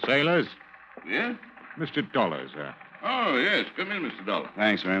 Inspector Sailors? Yeah? Mr. Dollar, sir. Oh, yes. Come in, Mr. Dollar.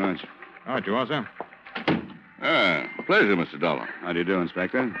 Thanks very much. All right, you are, sir. Pleasure, Mr. Dollar. How do you do,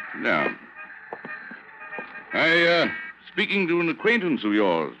 Inspector? Yeah. Speaking to an acquaintance of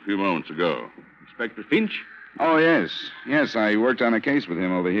yours a few moments ago. Inspector Finch? Oh, yes. Yes, I worked on a case with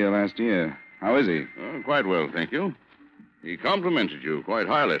him over here last year. How is he? Oh, quite well, thank you. He complimented you quite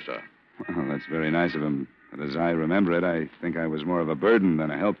highly, sir. Well, that's very nice of him. But as I remember it, I think I was more of a burden than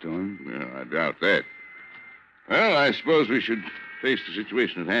a help to him. Yeah, I doubt that. Well, I suppose we should face the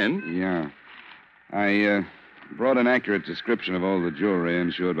situation at hand. Yeah. I brought an accurate description of all the jewelry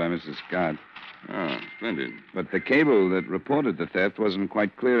insured by Mrs. Scott. Oh, splendid. But the cable that reported the theft wasn't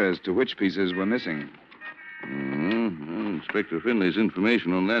quite clear as to which pieces were missing. Well, Inspector Finley's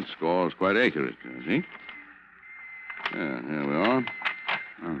information on that score is quite accurate, I think. Yeah, here we are.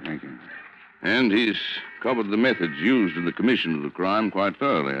 Oh, thank you. And he's covered the methods used in the commission of the crime quite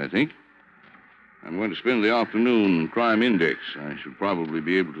thoroughly, I think. I'm going to spend the afternoon in Crime Index. I should probably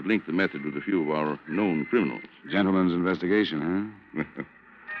be able to link the method with a few of our known criminals. Gentleman's investigation, huh?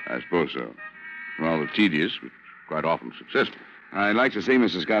 I suppose so. Rather tedious, but quite often successful. I'd like to see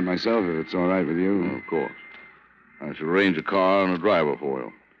Mrs. Scott myself, if it's all right with you. Of course. I shall arrange a car and a driver for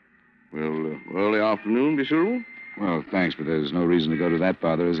you. Will early afternoon be suitable? Well, thanks, but there's no reason to go to that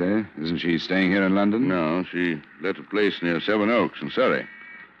bother, is there? Isn't she staying here in London? No, she let a place near Seven Oaks in Surrey,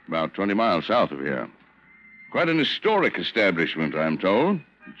 about 20 miles south of here. Quite an historic establishment, I'm told.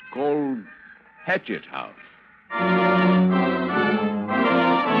 It's called HATCHET House.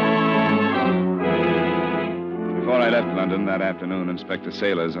 Before I left London that afternoon, Inspector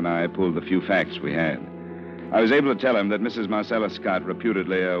Sailors and I pulled the few facts we had. I was able to tell him that Mrs. Marcella Scott,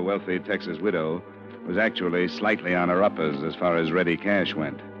 reputedly a wealthy Texas widow, was actually slightly on her uppers as far as ready cash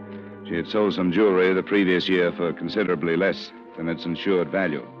went. She had sold some jewelry the previous year for considerably less than its insured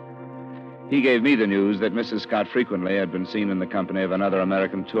value. He gave me the news that Mrs. Scott frequently had been seen in the company of another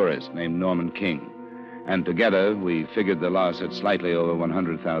American tourist named Norman King. And together, we figured the loss at slightly over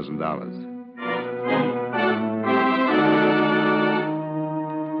 $100,000.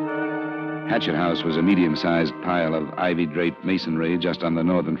 Hatchet House was a medium-sized pile of ivy-draped masonry just on the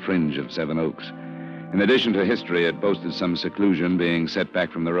northern fringe of Seven Oaks. In addition to history, it boasted some seclusion, being set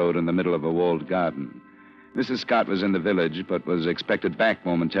back from the road in the middle of a walled garden. Mrs. Scott was in the village, but was expected back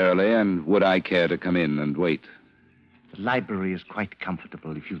momentarily, and would I care to come in and wait? The library is quite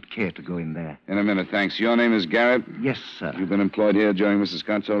comfortable if you'd care to go in there. In a minute, thanks. Your name is Garrett? Yes, sir. You've been employed here during Mrs.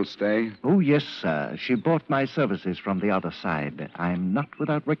 Scott's whole stay? Oh, yes, sir. She bought my services from the other side. I'm not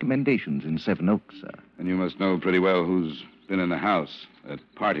without recommendations in Seven Oaks, sir. And you must know pretty well who's been in the house, at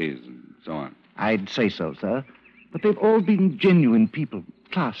parties and so on. I'd say so, sir. But they've all been genuine people.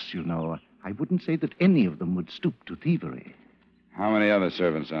 Class, you know. I wouldn't say that any of them would stoop to thievery. How many other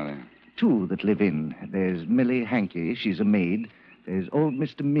servants are there? 2 that live in. There's Millie Hankey. She's a maid. There's old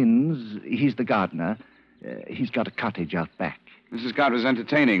Mr. Minns. He's the gardener. He's got a cottage out back. Mrs. Scott was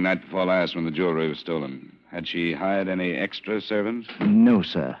entertaining night before last when the jewelry was stolen. Had she hired any extra servants? No,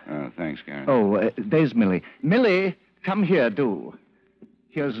 sir. Oh, thanks, Garrett. Oh, there's Millie. Millie, come here, do.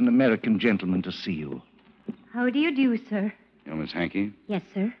 Here's an American gentleman to see you. How do you do, sir? You're Miss Hankey? Yes,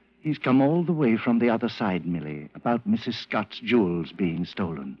 sir. He's come all the way from the other side, Millie, about Mrs. Scott's jewels being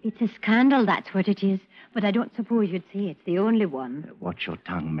stolen. It's a scandal, that's what it is. But I don't suppose you'd say it's the only one. Watch your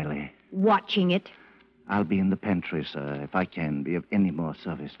tongue, Millie. Watching it. I'll be in the pantry, sir, if I can be of any more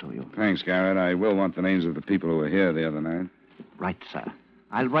service to you. Thanks, Garrett. I will want the names of the people who were here the other night. Right, sir.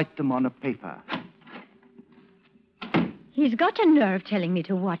 I'll write them on a paper. He's got a nerve telling me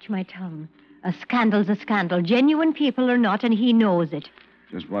to watch my tongue. A scandal's a scandal, genuine people or not, and he knows it.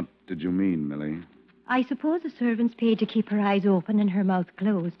 Just what did you mean, Millie? I suppose a servant's paid to keep her eyes open and her mouth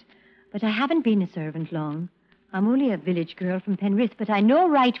closed. But I haven't been a servant long. I'm only a village girl from Penrith, but I know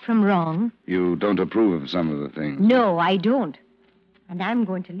right from wrong. You don't approve of some of the things? No, I don't. And I'm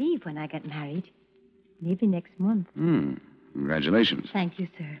going to leave when I get married. Maybe next month. Congratulations. Thank you,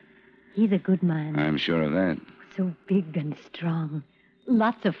 sir. He's a good man. I'm sure of that. So big and strong.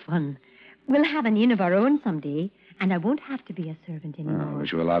 Lots of fun. We'll have an inn of our own someday, and I won't have to be a servant anymore. I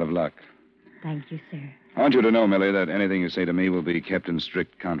wish you a lot of luck. Thank you, sir. I want you to know, Millie, that anything you say to me will be kept in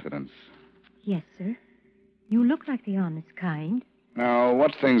strict confidence. Yes, sir. You look like the honest kind. Now,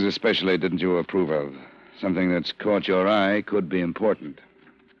 what things especially didn't you approve of? Something that's caught your eye could be important.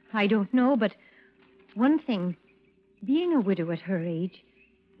 I don't know, but one thing. Being a widow at her age,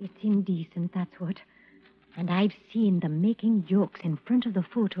 it's indecent, that's what. And I've seen them making jokes in front of the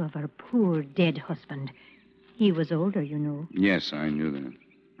photo of her poor dead husband. He was older, you know. Yes, I knew that.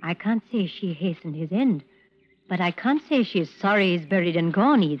 I can't say she hastened his end, but I can't say she's sorry he's buried and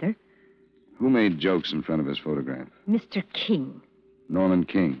gone either. Who made jokes in front of his photograph? Mr. King. Norman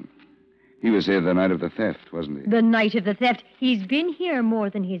King. He was here the night of the theft, wasn't he? The night of the theft. He's been here more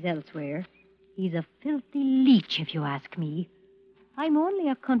than he's elsewhere. He's a filthy leech, if you ask me. I'm only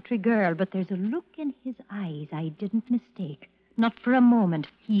a country girl, but there's a look in his eyes I didn't mistake. Not for a moment.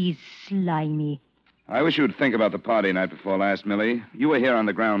 He's slimy. I wish you'd think about the party night before last, Millie. You were here on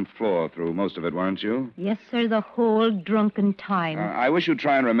the ground floor through most of it, weren't you? Yes, sir, the whole drunken time. I wish you'd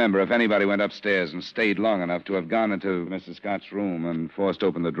try and remember if anybody went upstairs and stayed long enough to have gone into Mrs. Scott's room and forced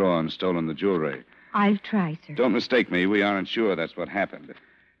open the drawer and stolen the jewelry. I'll try, sir. Don't mistake me. We aren't sure that's what happened.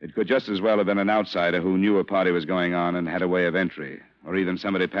 It could just as well have been an outsider who knew a party was going on and had a way of entry. Or even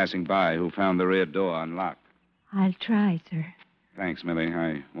somebody passing by who found the rear door unlocked. I'll try, sir. Thanks, Millie.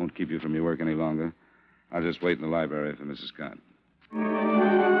 I won't keep you from your work any longer. I'll just wait in the library for Mrs. Scott.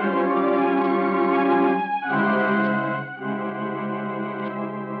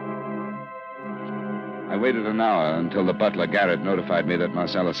 I waited an hour until the butler, Garrett, notified me that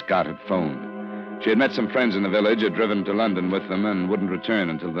Marcella Scott had phoned. She had met some friends in the village, had driven to London with them, and wouldn't return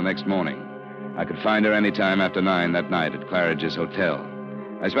until the next morning. I could find her any time after 9 that night at Claridge's Hotel.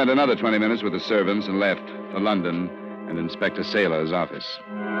 I spent another 20 minutes with the servants and left for London and Inspector Saylor's office.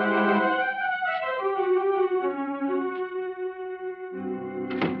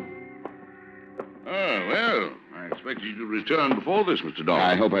 Well, I expected you to return before this, Mr. Dollar.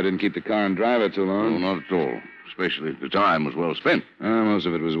 I hope I didn't keep the car and driver too long. No, not at all. Especially if the time was well spent. Most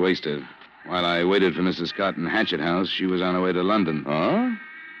of it was wasted. While I waited for Mrs. Scott in Hatchet House, she was on her way to London. Huh?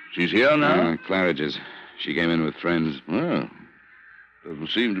 She's here now? Claridge's. She came in with friends. Well, doesn't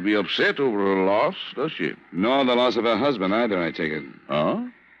seem to be upset over her loss, does she? Nor the loss of her husband either, I take it. Huh?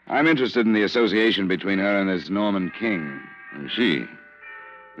 I'm interested in the association between her and this Norman King. I see.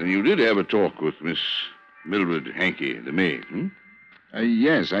 Then you did have a talk with Miss Mildred Hankey, the maid, hmm?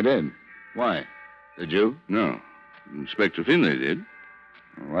 Yes, I did. Why? Did you? No. Inspector Finlay did.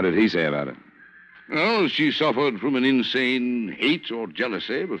 What did he say about it? Well, she suffered from an insane hate or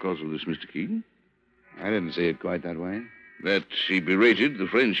jealousy because of this Mr. King. I didn't see it quite that way. That she berated the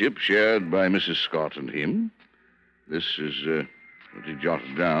friendship shared by Mrs. Scott and him. This is what he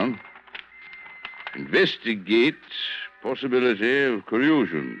jotted down. Investigate possibility of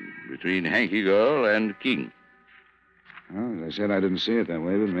collusion between Hankey girl and King. Well, as I said, I didn't see it that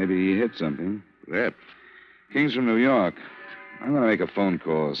way, but maybe he hit something. Perhaps. King's from New York. I'm going to make a phone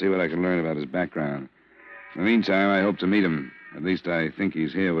call, see what I can learn about his background. In the meantime, I hope to meet him. At least I think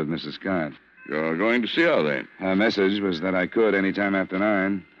he's here with Mrs. Scott. You're going to see her, then? Her message was that I could any time after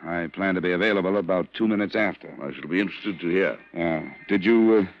 9. I plan to be available about 2 minutes after. I shall be interested to hear. Did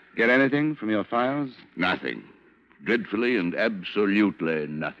you get anything from your files? Nothing. Dreadfully and absolutely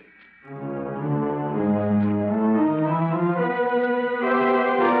nothing.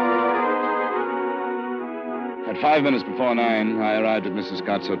 At 5 minutes before 9, I arrived at Mrs.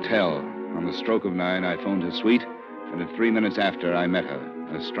 Scott's hotel. On the stroke of 9, I phoned her suite, and at 3 minutes after, I met her.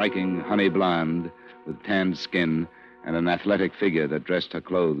 A striking honey blonde with tanned skin and an athletic figure that dressed her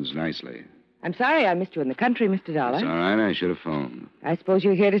clothes nicely. I'm sorry I missed you in the country, Mr. Dollar. It's all right. I should have phoned. I suppose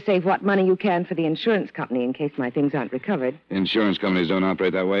you're here to save what money you can for the insurance company in case my things aren't recovered. Insurance companies don't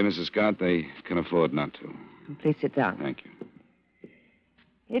operate that way, Mrs. Scott. They can afford not to. Please sit down. Thank you.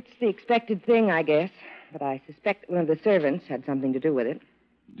 It's the expected thing, I guess. But I suspect one of the servants had something to do with it.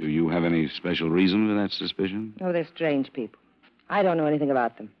 Do you have any special reason for that suspicion? Oh, they're strange people. I don't know anything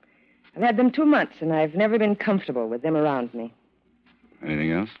about them. I've had them 2 months, and I've never been comfortable with them around me.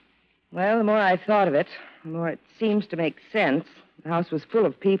 Anything else? Well, the more I've thought of it, the more it seems to make sense. The house was full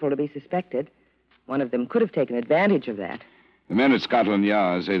of people to be suspected. One of them could have taken advantage of that. The men at Scotland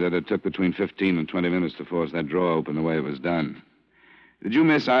Yard say that it took between 15 and 20 minutes to force that drawer open the way it was done. Did you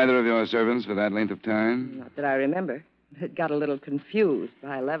miss either of your servants for that length of time? Not that I remember. It got a little confused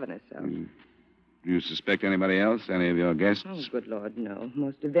by 11 or so. Do you suspect anybody else? Any of your guests? Oh, good Lord, no.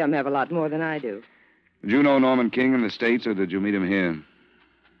 Most of them have a lot more than I do. Did you know Norman King in the States, or did you meet him here?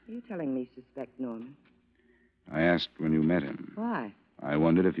 Are you telling me suspect Norman? I asked when you met him. Why? I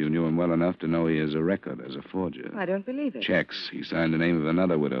wondered if you knew him well enough to know he has a record as a forger. I don't believe it. Checks. He signed the name of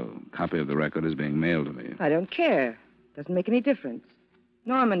another widow. A copy of the record is being mailed to me. I don't care. Doesn't make any difference.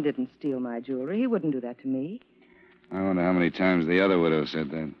 Norman didn't steal my jewelry. He wouldn't do that to me. I wonder how many times the other widow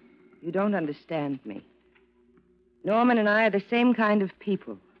said that. You don't understand me. Norman and I are the same kind of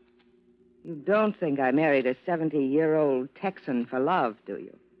people. You don't think I married a 70-year-old Texan for love, do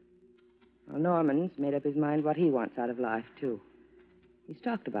you? Well, Norman's made up his mind what he wants out of life, too. He's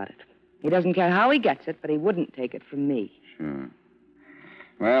talked about it. He doesn't care how he gets it, but he wouldn't take it from me. Sure.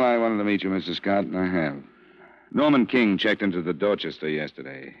 Well, I wanted to meet you, Mr. Scott, and I have. Norman King checked into the Dorchester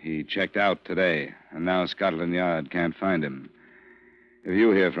yesterday. He checked out today, and now Scotland Yard can't find him. If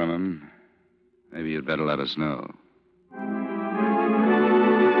you hear from him, maybe you'd better let us know.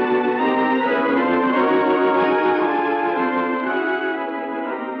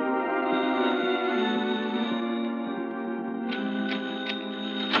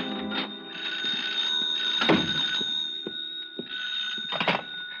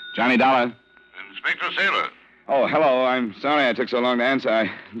 Johnny Dollar. Inspector Saylor. Oh, hello. I'm sorry I took so long to answer. I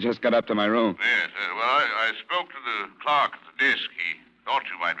just got up to my room. Yes, well, I spoke to the clerk at the desk. He thought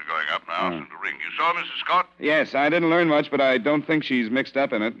you might be going up and asked him to ring. You saw Mrs. Scott? Yes, I didn't learn much, but I don't think she's mixed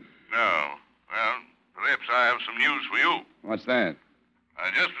up in it. No. Well, perhaps I have some news for you. What's that?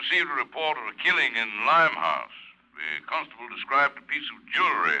 I just received a report of a killing in Limehouse. The constable described a piece of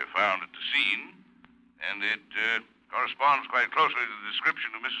jewelry found at the scene, and it corresponds quite closely to the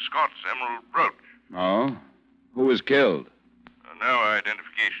description of Mrs. Scott's emerald brooch. Oh? Who was killed? No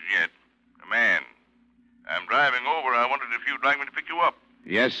identification yet. A man.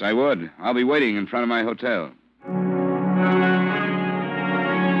 Yes, I would. I'll be waiting in front of my hotel.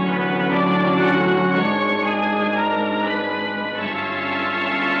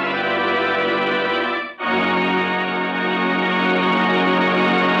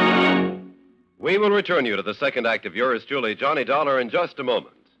 We will return you to the second act of yours truly, Johnny Dollar, in just a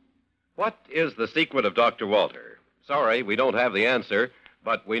moment. What is the secret of Dr. Walter? Sorry, we don't have the answer,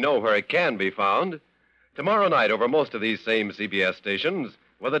 but we know where it can be found. Tomorrow night, over most of these same CBS stations,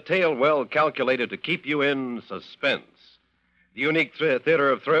 with a tale well calculated to keep you in suspense. The unique theater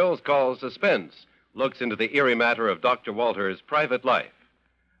of thrills called Suspense looks into the eerie matter of Dr. Walter's private life.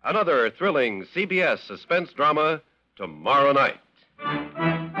 Another thrilling CBS suspense drama tomorrow night.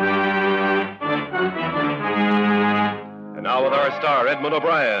 And now with our star, Edmund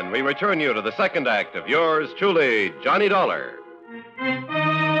O'Brien, we return you to the second act of yours truly, Johnny Dollar.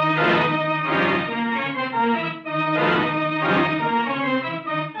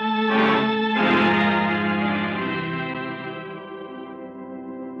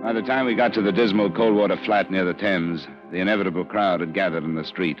 By the time we got to the dismal Coldwater flat near the Thames, the inevitable crowd had gathered in the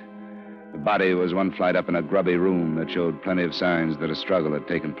street. The body was one flight up in a grubby room that showed plenty of signs that a struggle had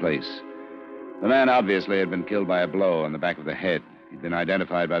taken place. The man obviously had been killed by a blow on the back of the head. He'd been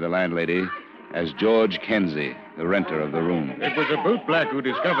identified by the landlady as George Kenzie, the renter of the room. It was a bootblack who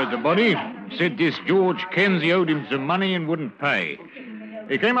discovered the body. Said this George Kenzie owed him some money and wouldn't pay.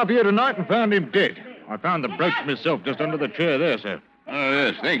 He came up here tonight and found him dead. I found the brooch myself just under the chair there, sir. Oh,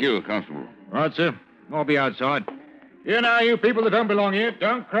 yes. Thank you, Constable. Right, sir. I'll be outside. Here now, you people that don't belong here,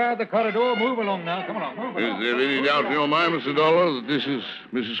 don't crowd the corridor. Move along now. Come along, move along. Is there any doubt in your mind, Mr. Dollar, that this is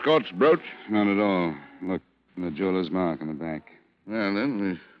Mrs. Scott's brooch? Not at all. Look, the jeweler's mark on the back. Well, then,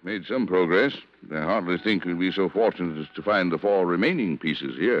 we've made some progress. I hardly think we'll be so fortunate as to find the 4 remaining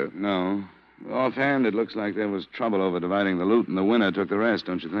pieces here. No. Offhand, it looks like there was trouble over dividing the loot, and the winner took the rest,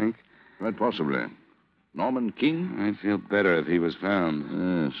 don't you think? Quite possibly. Norman King? I'd feel better if he was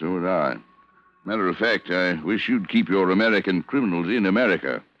found. So would I. Matter of fact, I wish you'd keep your American criminals in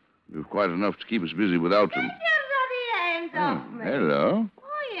America. We've quite enough to keep us busy without them. Hands off me. Hello.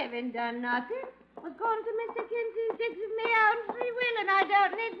 I haven't done nothing. I was going to Mr. Kinsey's digs of me own free will, and I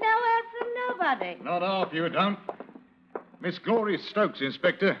don't need no help from nobody. Not half, you don't. Miss Glory Stokes,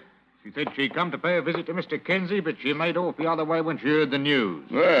 Inspector. She said she'd come to pay a visit to Mr. Kinsey, but she made off the other way when she heard the news.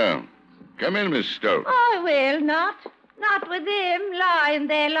 Well, come in, Miss Stokes. I will not. Not with him lying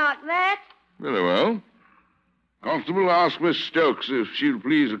there like that. Very well. Constable, ask Miss Stokes if she'll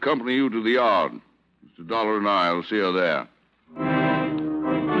please accompany you to the yard. Mr. Dollar and I will see her there.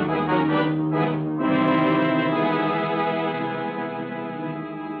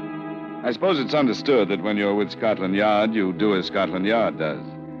 I suppose it's understood that when you're with Scotland Yard, you do as Scotland Yard does.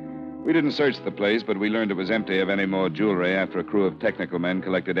 We didn't search the place, but we learned it was empty of any more jewelry after a crew of technical men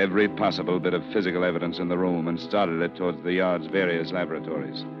collected every possible bit of physical evidence in the room and started it towards the yard's various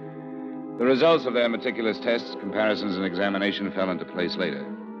laboratories. The results of their meticulous tests, comparisons, and examination fell into place later.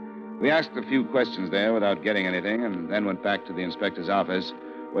 We asked a few questions there without getting anything, and then went back to the inspector's office,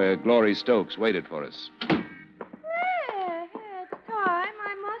 where Glory Stokes waited for us. It's time,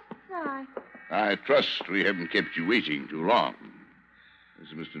 I must say. I trust we haven't kept you waiting too long. This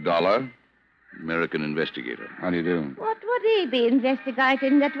is Mr. Dollar, American investigator. How do you do? What would he be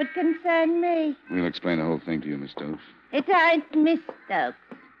investigating that would concern me? We'll explain the whole thing to you, Miss Stokes. It ain't Miss Stokes.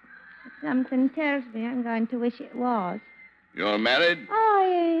 Something tells me I'm going to wish it was. You're married?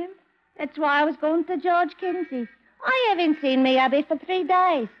 I am. That's why I was going to George Kinsey's. I haven't seen me hubby for 3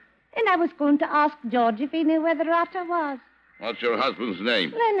 days. And I was going to ask George if he knew where the rotter was. What's your husband's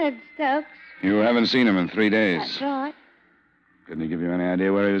name? Leonard Stokes. You haven't seen him in 3 days. That's right. Couldn't he give you any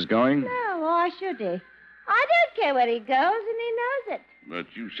idea where he was going? No, why should he? I don't care where he goes, and he knows it.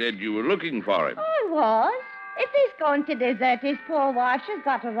 But you said you were looking for him. I was. If he's going to desert his poor wife, she's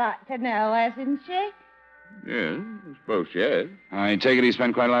got a right to know, hasn't she? Yes, I suppose she has. I take it he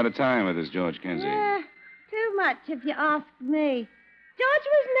spent quite a lot of time with this George Kinsey. Too much, if you ask me. George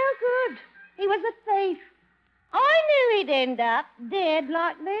was no good. He was a thief. I knew he'd end up dead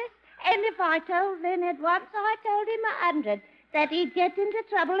like this. And if I told Leonard once, I told him 100 that he'd get into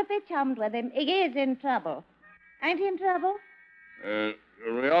trouble if he chummed with him. He is in trouble. Ain't he in trouble?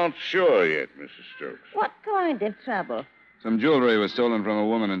 We aren't sure yet, Mrs. Stokes. What kind of trouble? Some jewelry was stolen from a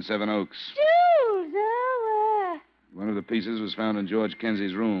woman in Seven Oaks. Jewels, oh, One of the pieces was found in George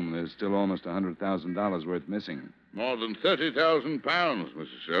Kinsey's room. There's still almost $100,000 worth missing. More than 30,000 pounds,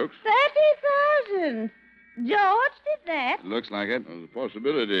 Mrs. Stokes. 30,000? George did that? It looks like it. There's a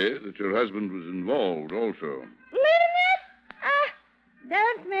possibility that your husband was involved also. Leonard?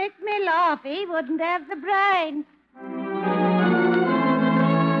 Don't make me laugh. He wouldn't have the brains.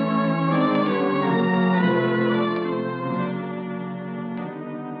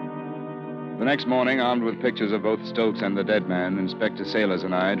 The next morning, armed with pictures of both Stokes and the dead man, Inspector Sailors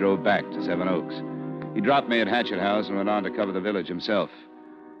and I drove back to Seven Oaks. He dropped me at Hatchet House and went on to cover the village himself.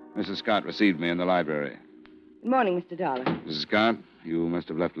 Mrs. Scott received me in the library. Good morning, Mr. Dollar. Mrs. Scott, you must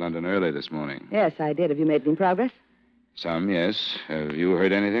have left London early this morning. Yes, I did. Have you made any progress? Some, yes. Have you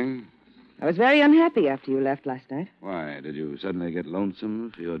heard anything? I was very unhappy after you left last night. Why? Did you suddenly get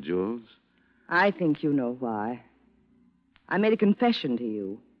lonesome for your jewels? I think you know why. I made a confession to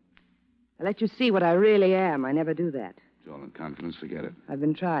you. I let you see what I really am. I never do that. It's all in confidence. Forget it. I've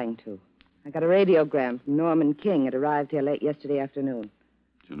been trying to. I got a radiogram from Norman King. It arrived here late yesterday afternoon.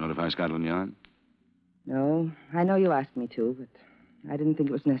 Did you notify Scotland Yard? No, I know you asked me to, but I didn't think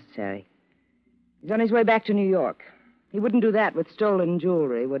it was necessary. He's on his way back to New York. He wouldn't do that with stolen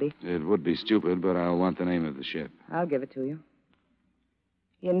jewelry, would he? It would be stupid, but I'll want the name of the ship. I'll give it to you.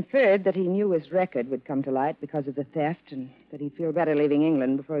 He inferred that he knew his record would come to light because of the theft and that he'd feel better leaving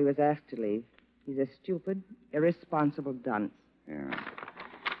England before he was asked to leave. He's a stupid, irresponsible dunce. Yeah.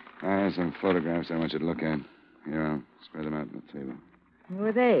 I have some photographs I want you to look at. Here, I'll spread them out on the table. Who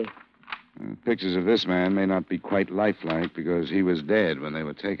are they? Pictures of this man may not be quite lifelike because he was dead when they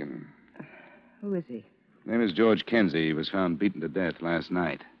were taken. Who is he? His name is George Kenzie. He was found beaten to death last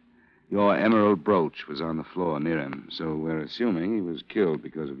night. Your emerald brooch was on the floor near him, so we're assuming he was killed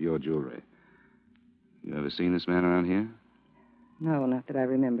because of your jewelry. You ever seen this man around here? No, not that I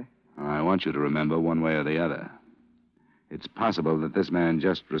remember. I want you to remember one way or the other. It's possible that this man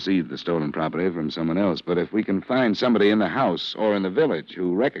just received the stolen property from someone else, but if we can find somebody in the house or in the village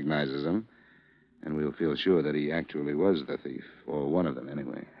who recognizes him, then we'll feel sure that he actually was the thief, or one of them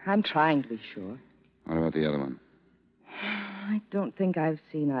anyway. I'm trying to be sure. What about the other one? I don't think I've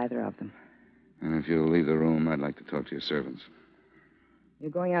seen either of them. And if you'll leave the room, I'd like to talk to your servants. You're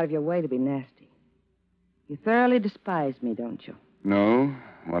going out of your way to be nasty. You thoroughly despise me, don't you? No.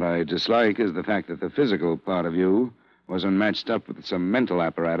 What I dislike is the fact that the physical part of you wasn't matched up with some mental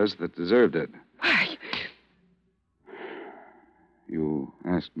apparatus that deserved it. Why? You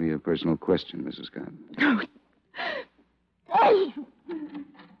asked me a personal question, Mrs. Scott. Oh.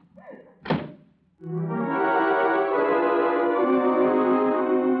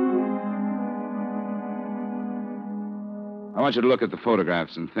 I want you to look at the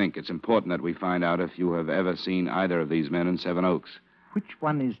photographs and think. It's important that we find out if you have ever seen either of these men in Seven Oaks. Which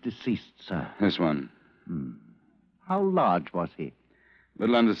one is deceased, sir? This one. How large was he? A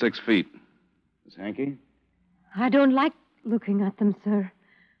little under 6 feet. Miss Hankey? I don't like looking at them, sir.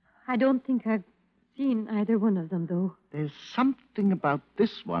 I don't think I've seen either one of them, though. There's something about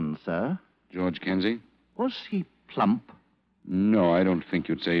this one, sir. George Kenzie? Was he plump? No, I don't think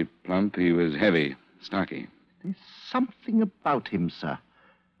you'd say plump. He was heavy, stocky. There's something about him, sir.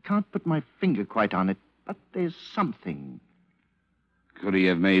 Can't put my finger quite on it, but there's something. Could he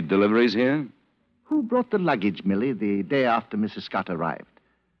have made deliveries here? Who brought the luggage, Millie, the day after Mrs. Scott arrived?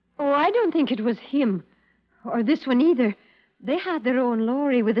 Oh, I don't think it was him. Or this one either. They had their own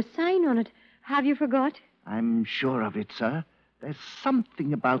lorry with a sign on it. Have you forgot? I'm sure of it, sir. There's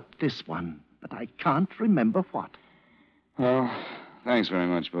something about this one, but I can't remember what. Well, thanks very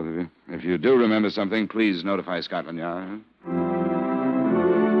much, both of you. If you do remember something, please notify Scotland Yard.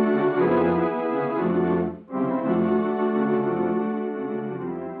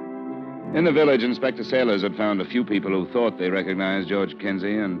 In the village, Inspector Sailors had found a few people who thought they recognized George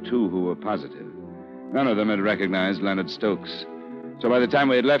Kenzie and 2 who were positive. None of them had recognized Leonard Stokes. So by the time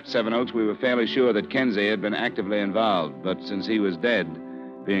we had left Seven Oaks, we were fairly sure that Kenzie had been actively involved. But since he was dead,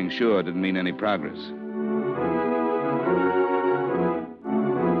 being sure didn't mean any progress.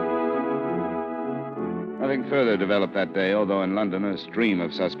 Nothing further developed that day, although in London a stream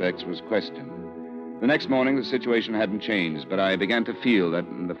of suspects was questioned. The next morning, the situation hadn't changed, but I began to feel that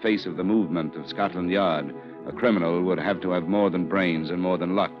in the face of the movement of Scotland Yard, a criminal would have to have more than brains and more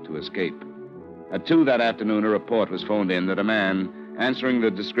than luck to escape. At 2 that afternoon, a report was phoned in that a man answering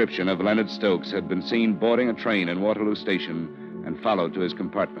the description of Leonard Stokes had been seen boarding a train in Waterloo Station and followed to his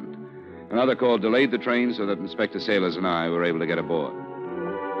compartment. Another call delayed the train so that Inspector Sailors and I were able to get aboard.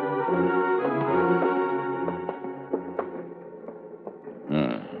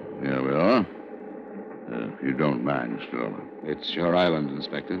 Here we are. If you don't mind, Mr. Dollar. It's your island,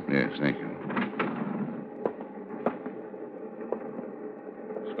 Inspector. Yes, thank you.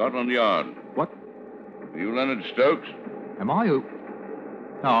 Scotland Yard. What? Are you Leonard Stokes? Am I who?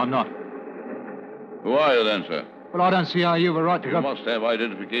 No, I'm not. Who are you then, sir? Well, I don't see how you've a right to You go... must have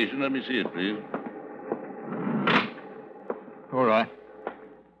identification. Let me see it, please. All right.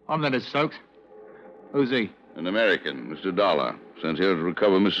 I'm Leonard Stokes. Who's he? An American, Mr. Dollar, sent here to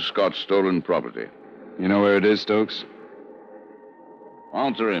recover Mrs. Scott's stolen property. You know where it is, Stokes?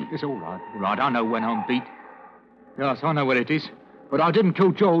 Answer him. It's all right. All right, I know when I'm beat. Yes, I know what it is. But I didn't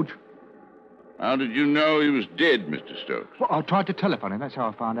kill George. How did you know he was dead, Mr. Stokes? Well, I tried to telephone him. That's how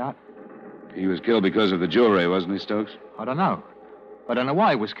I found out. He was killed because of the jewelry, wasn't he, Stokes? I don't know. I don't know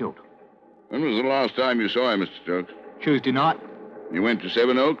why he was killed. When was the last time you saw him, Mr. Stokes? Tuesday night. You went to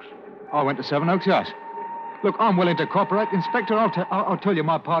Seven Oaks? I went to Seven Oaks, yes. Look, I'm willing to cooperate. Inspector, I'll tell you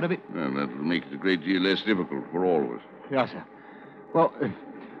my part of it. Well, that will make it a great deal less difficult for all of us. Yes, sir. Well,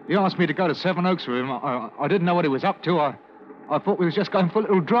 he asked me to go to Seven Oaks with him. I didn't know what he was up to. I thought we was just going for a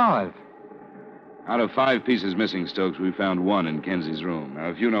little drive. Out of 5 pieces missing, Stokes, we found 1 in Kenzie's room. Now,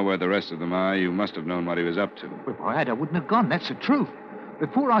 if you know where the rest of them are, you must have known what he was up to. If I had, I wouldn't have gone. That's the truth.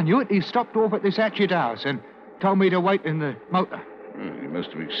 Before I knew it, he stopped off at this HATCHET house and told me to wait in the motor. He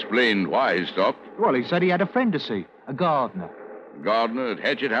must have explained why he stopped. Well, he said he had a friend to see, a gardener. Gardener at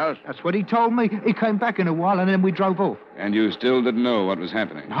HATCHET house? That's what he told me. He came back in a while, and then we drove off. And you still didn't know what was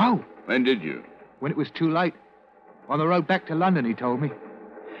happening? No. When did you? When it was too late. On the road back to London, he told me.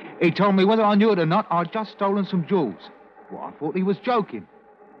 He told me whether I knew it or not, I'd just stolen some jewels. Well, I thought he was joking.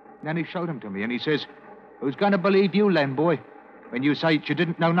 Then he showed them to me, and he says, "Who's going to believe you, Len boy, when you say you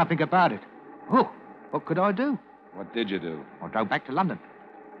didn't know nothing about it?" Oh, what could I do? What did you do? I drove back to London.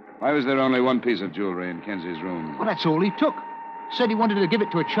 Why was there only 1 piece of jewelry in Kenzie's room? Well, that's all he took. Said he wanted to give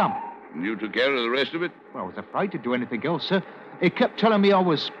it to a chum. And you took care of the rest of it? Well, I was afraid to do anything else, sir. He kept telling me I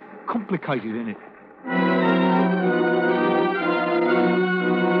was complicated in it.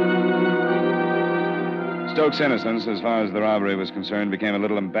 Stokes' innocence, as far as the robbery was concerned, became a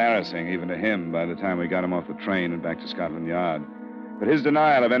little embarrassing even to him by the time we got him off the train and back to Scotland Yard. But his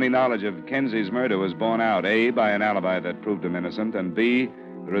denial of any knowledge of Kenzie's murder was borne out, A, by an alibi that proved him innocent, and B,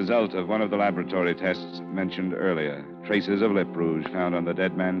 the result of one of the laboratory tests mentioned earlier. Traces of lip rouge found on the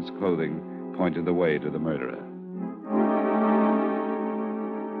dead man's clothing pointed the way to the murderer.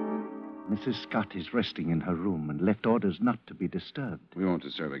 Mrs. Scott is resting in her room and left orders not to be disturbed. We won't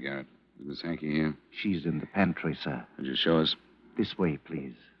disturb her, Garrett. Is Miss Hankey here? She's in the pantry, sir. Would you show us? This way,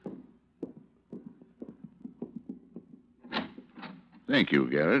 please. Thank you,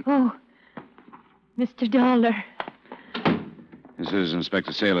 Garrett. Oh, Mr. Dollar. This is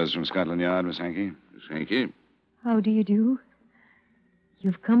Inspector Sailors from Scotland Yard, Miss Hankey. Miss Hankey? How do you do?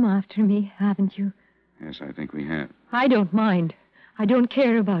 You've come after me, haven't you? Yes, I think we have. I don't mind. I don't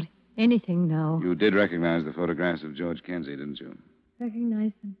care about anything now. You did recognize the photographs of George Kenzie, didn't you?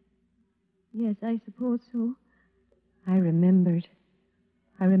 Recognize them? Yes, I suppose so. I remembered.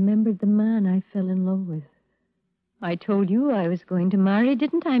 I remembered the man I fell in love with. I told you I was going to marry,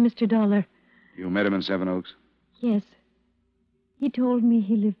 didn't I, Mr. Dollar? You met him in Seven Oaks? Yes. He told me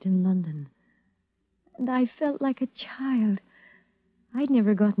he lived in London. And I felt like a child. I'd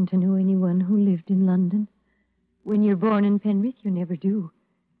never gotten to know anyone who lived in London. When you're born in Penrith, you never do.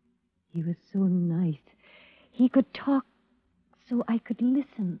 He was so nice. He could talk so I could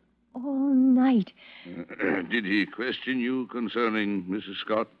listen all night. Did he question you concerning Mrs.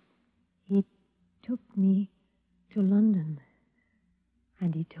 Scott? He took me to London.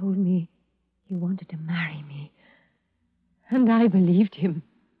 And he told me he wanted to marry me. And I believed him.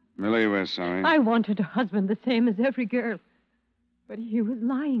 Millie, we're sorry. I wanted a husband the same as every girl. But he was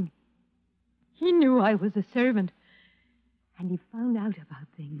lying. He knew I was a servant. And he found out about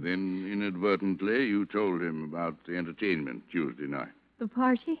things. Then, inadvertently, you told him about the entertainment Tuesday night. The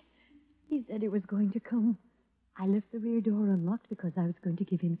party? He said he was going to come. I left the rear door unlocked because I was going to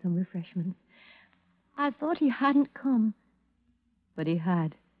give him some refreshments. I thought he hadn't come. But he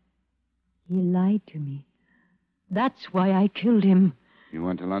had. He lied to me. That's why I killed him. You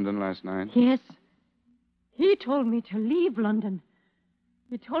went to London last night? Yes. He told me to leave London.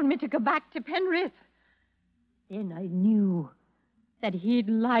 He told me to go back to Penrith. Then I knew that he'd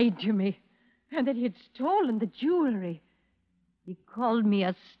lied to me and that he'd stolen the jewelry. He called me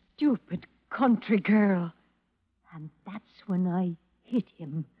a stupid country girl. And that's when I hit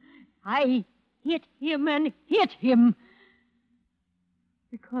him. I hit him and hit him.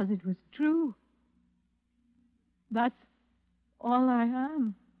 Because it was true. That's all I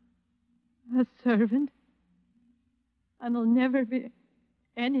am. A servant. And I'll never be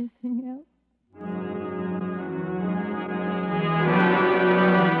anything else.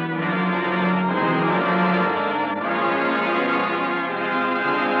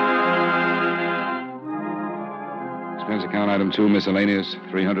 Expense account item 2, miscellaneous,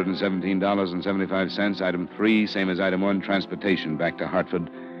 $317.75. Item 3, same as item 1, transportation back to Hartford.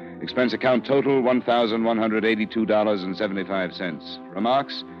 Expense account total, $1,182.75.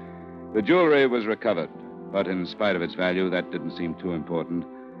 Remarks? The jewelry was recovered, but in spite of its value, that didn't seem too important.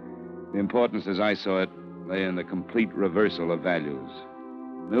 The importance, as I saw it, lay in the complete reversal of values.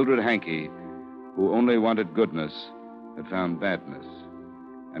 Mildred Hankey, who only wanted goodness, had found badness.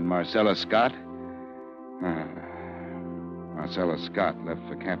 And Marcella Scott? Marcella Scott left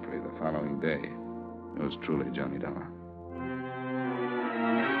for Capri the following day. Yours truly, Johnny Dollar.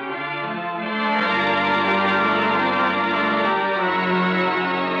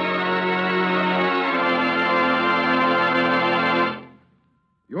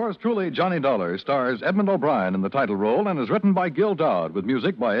 Yours truly, Johnny Dollar, stars Edmund O'Brien in the title role and is written by Gil Doud with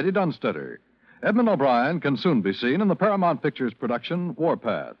music by Eddie Dunstetter. Edmund O'Brien can soon be seen in the Paramount Pictures production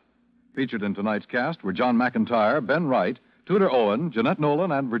Warpath. Featured in tonight's cast were John McIntyre, Ben Wright, Tudor Owen, Jeanette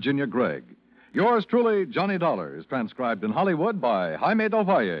Nolan, and Virginia Gregg. Yours truly, Johnny Dollar, is transcribed in Hollywood by Jaime Del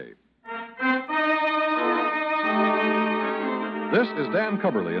Valle. This is Dan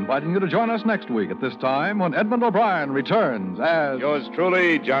Cubberly inviting you to join us next week at this time when Edmund O'Brien returns as... Yours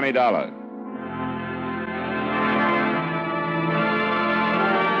truly, Johnny Dollar.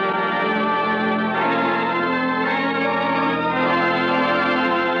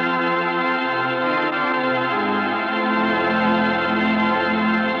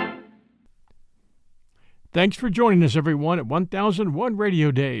 Thanks for joining us, everyone, at 1001 Radio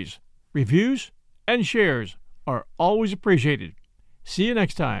Days. Reviews and shares are always appreciated. See you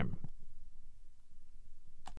next time.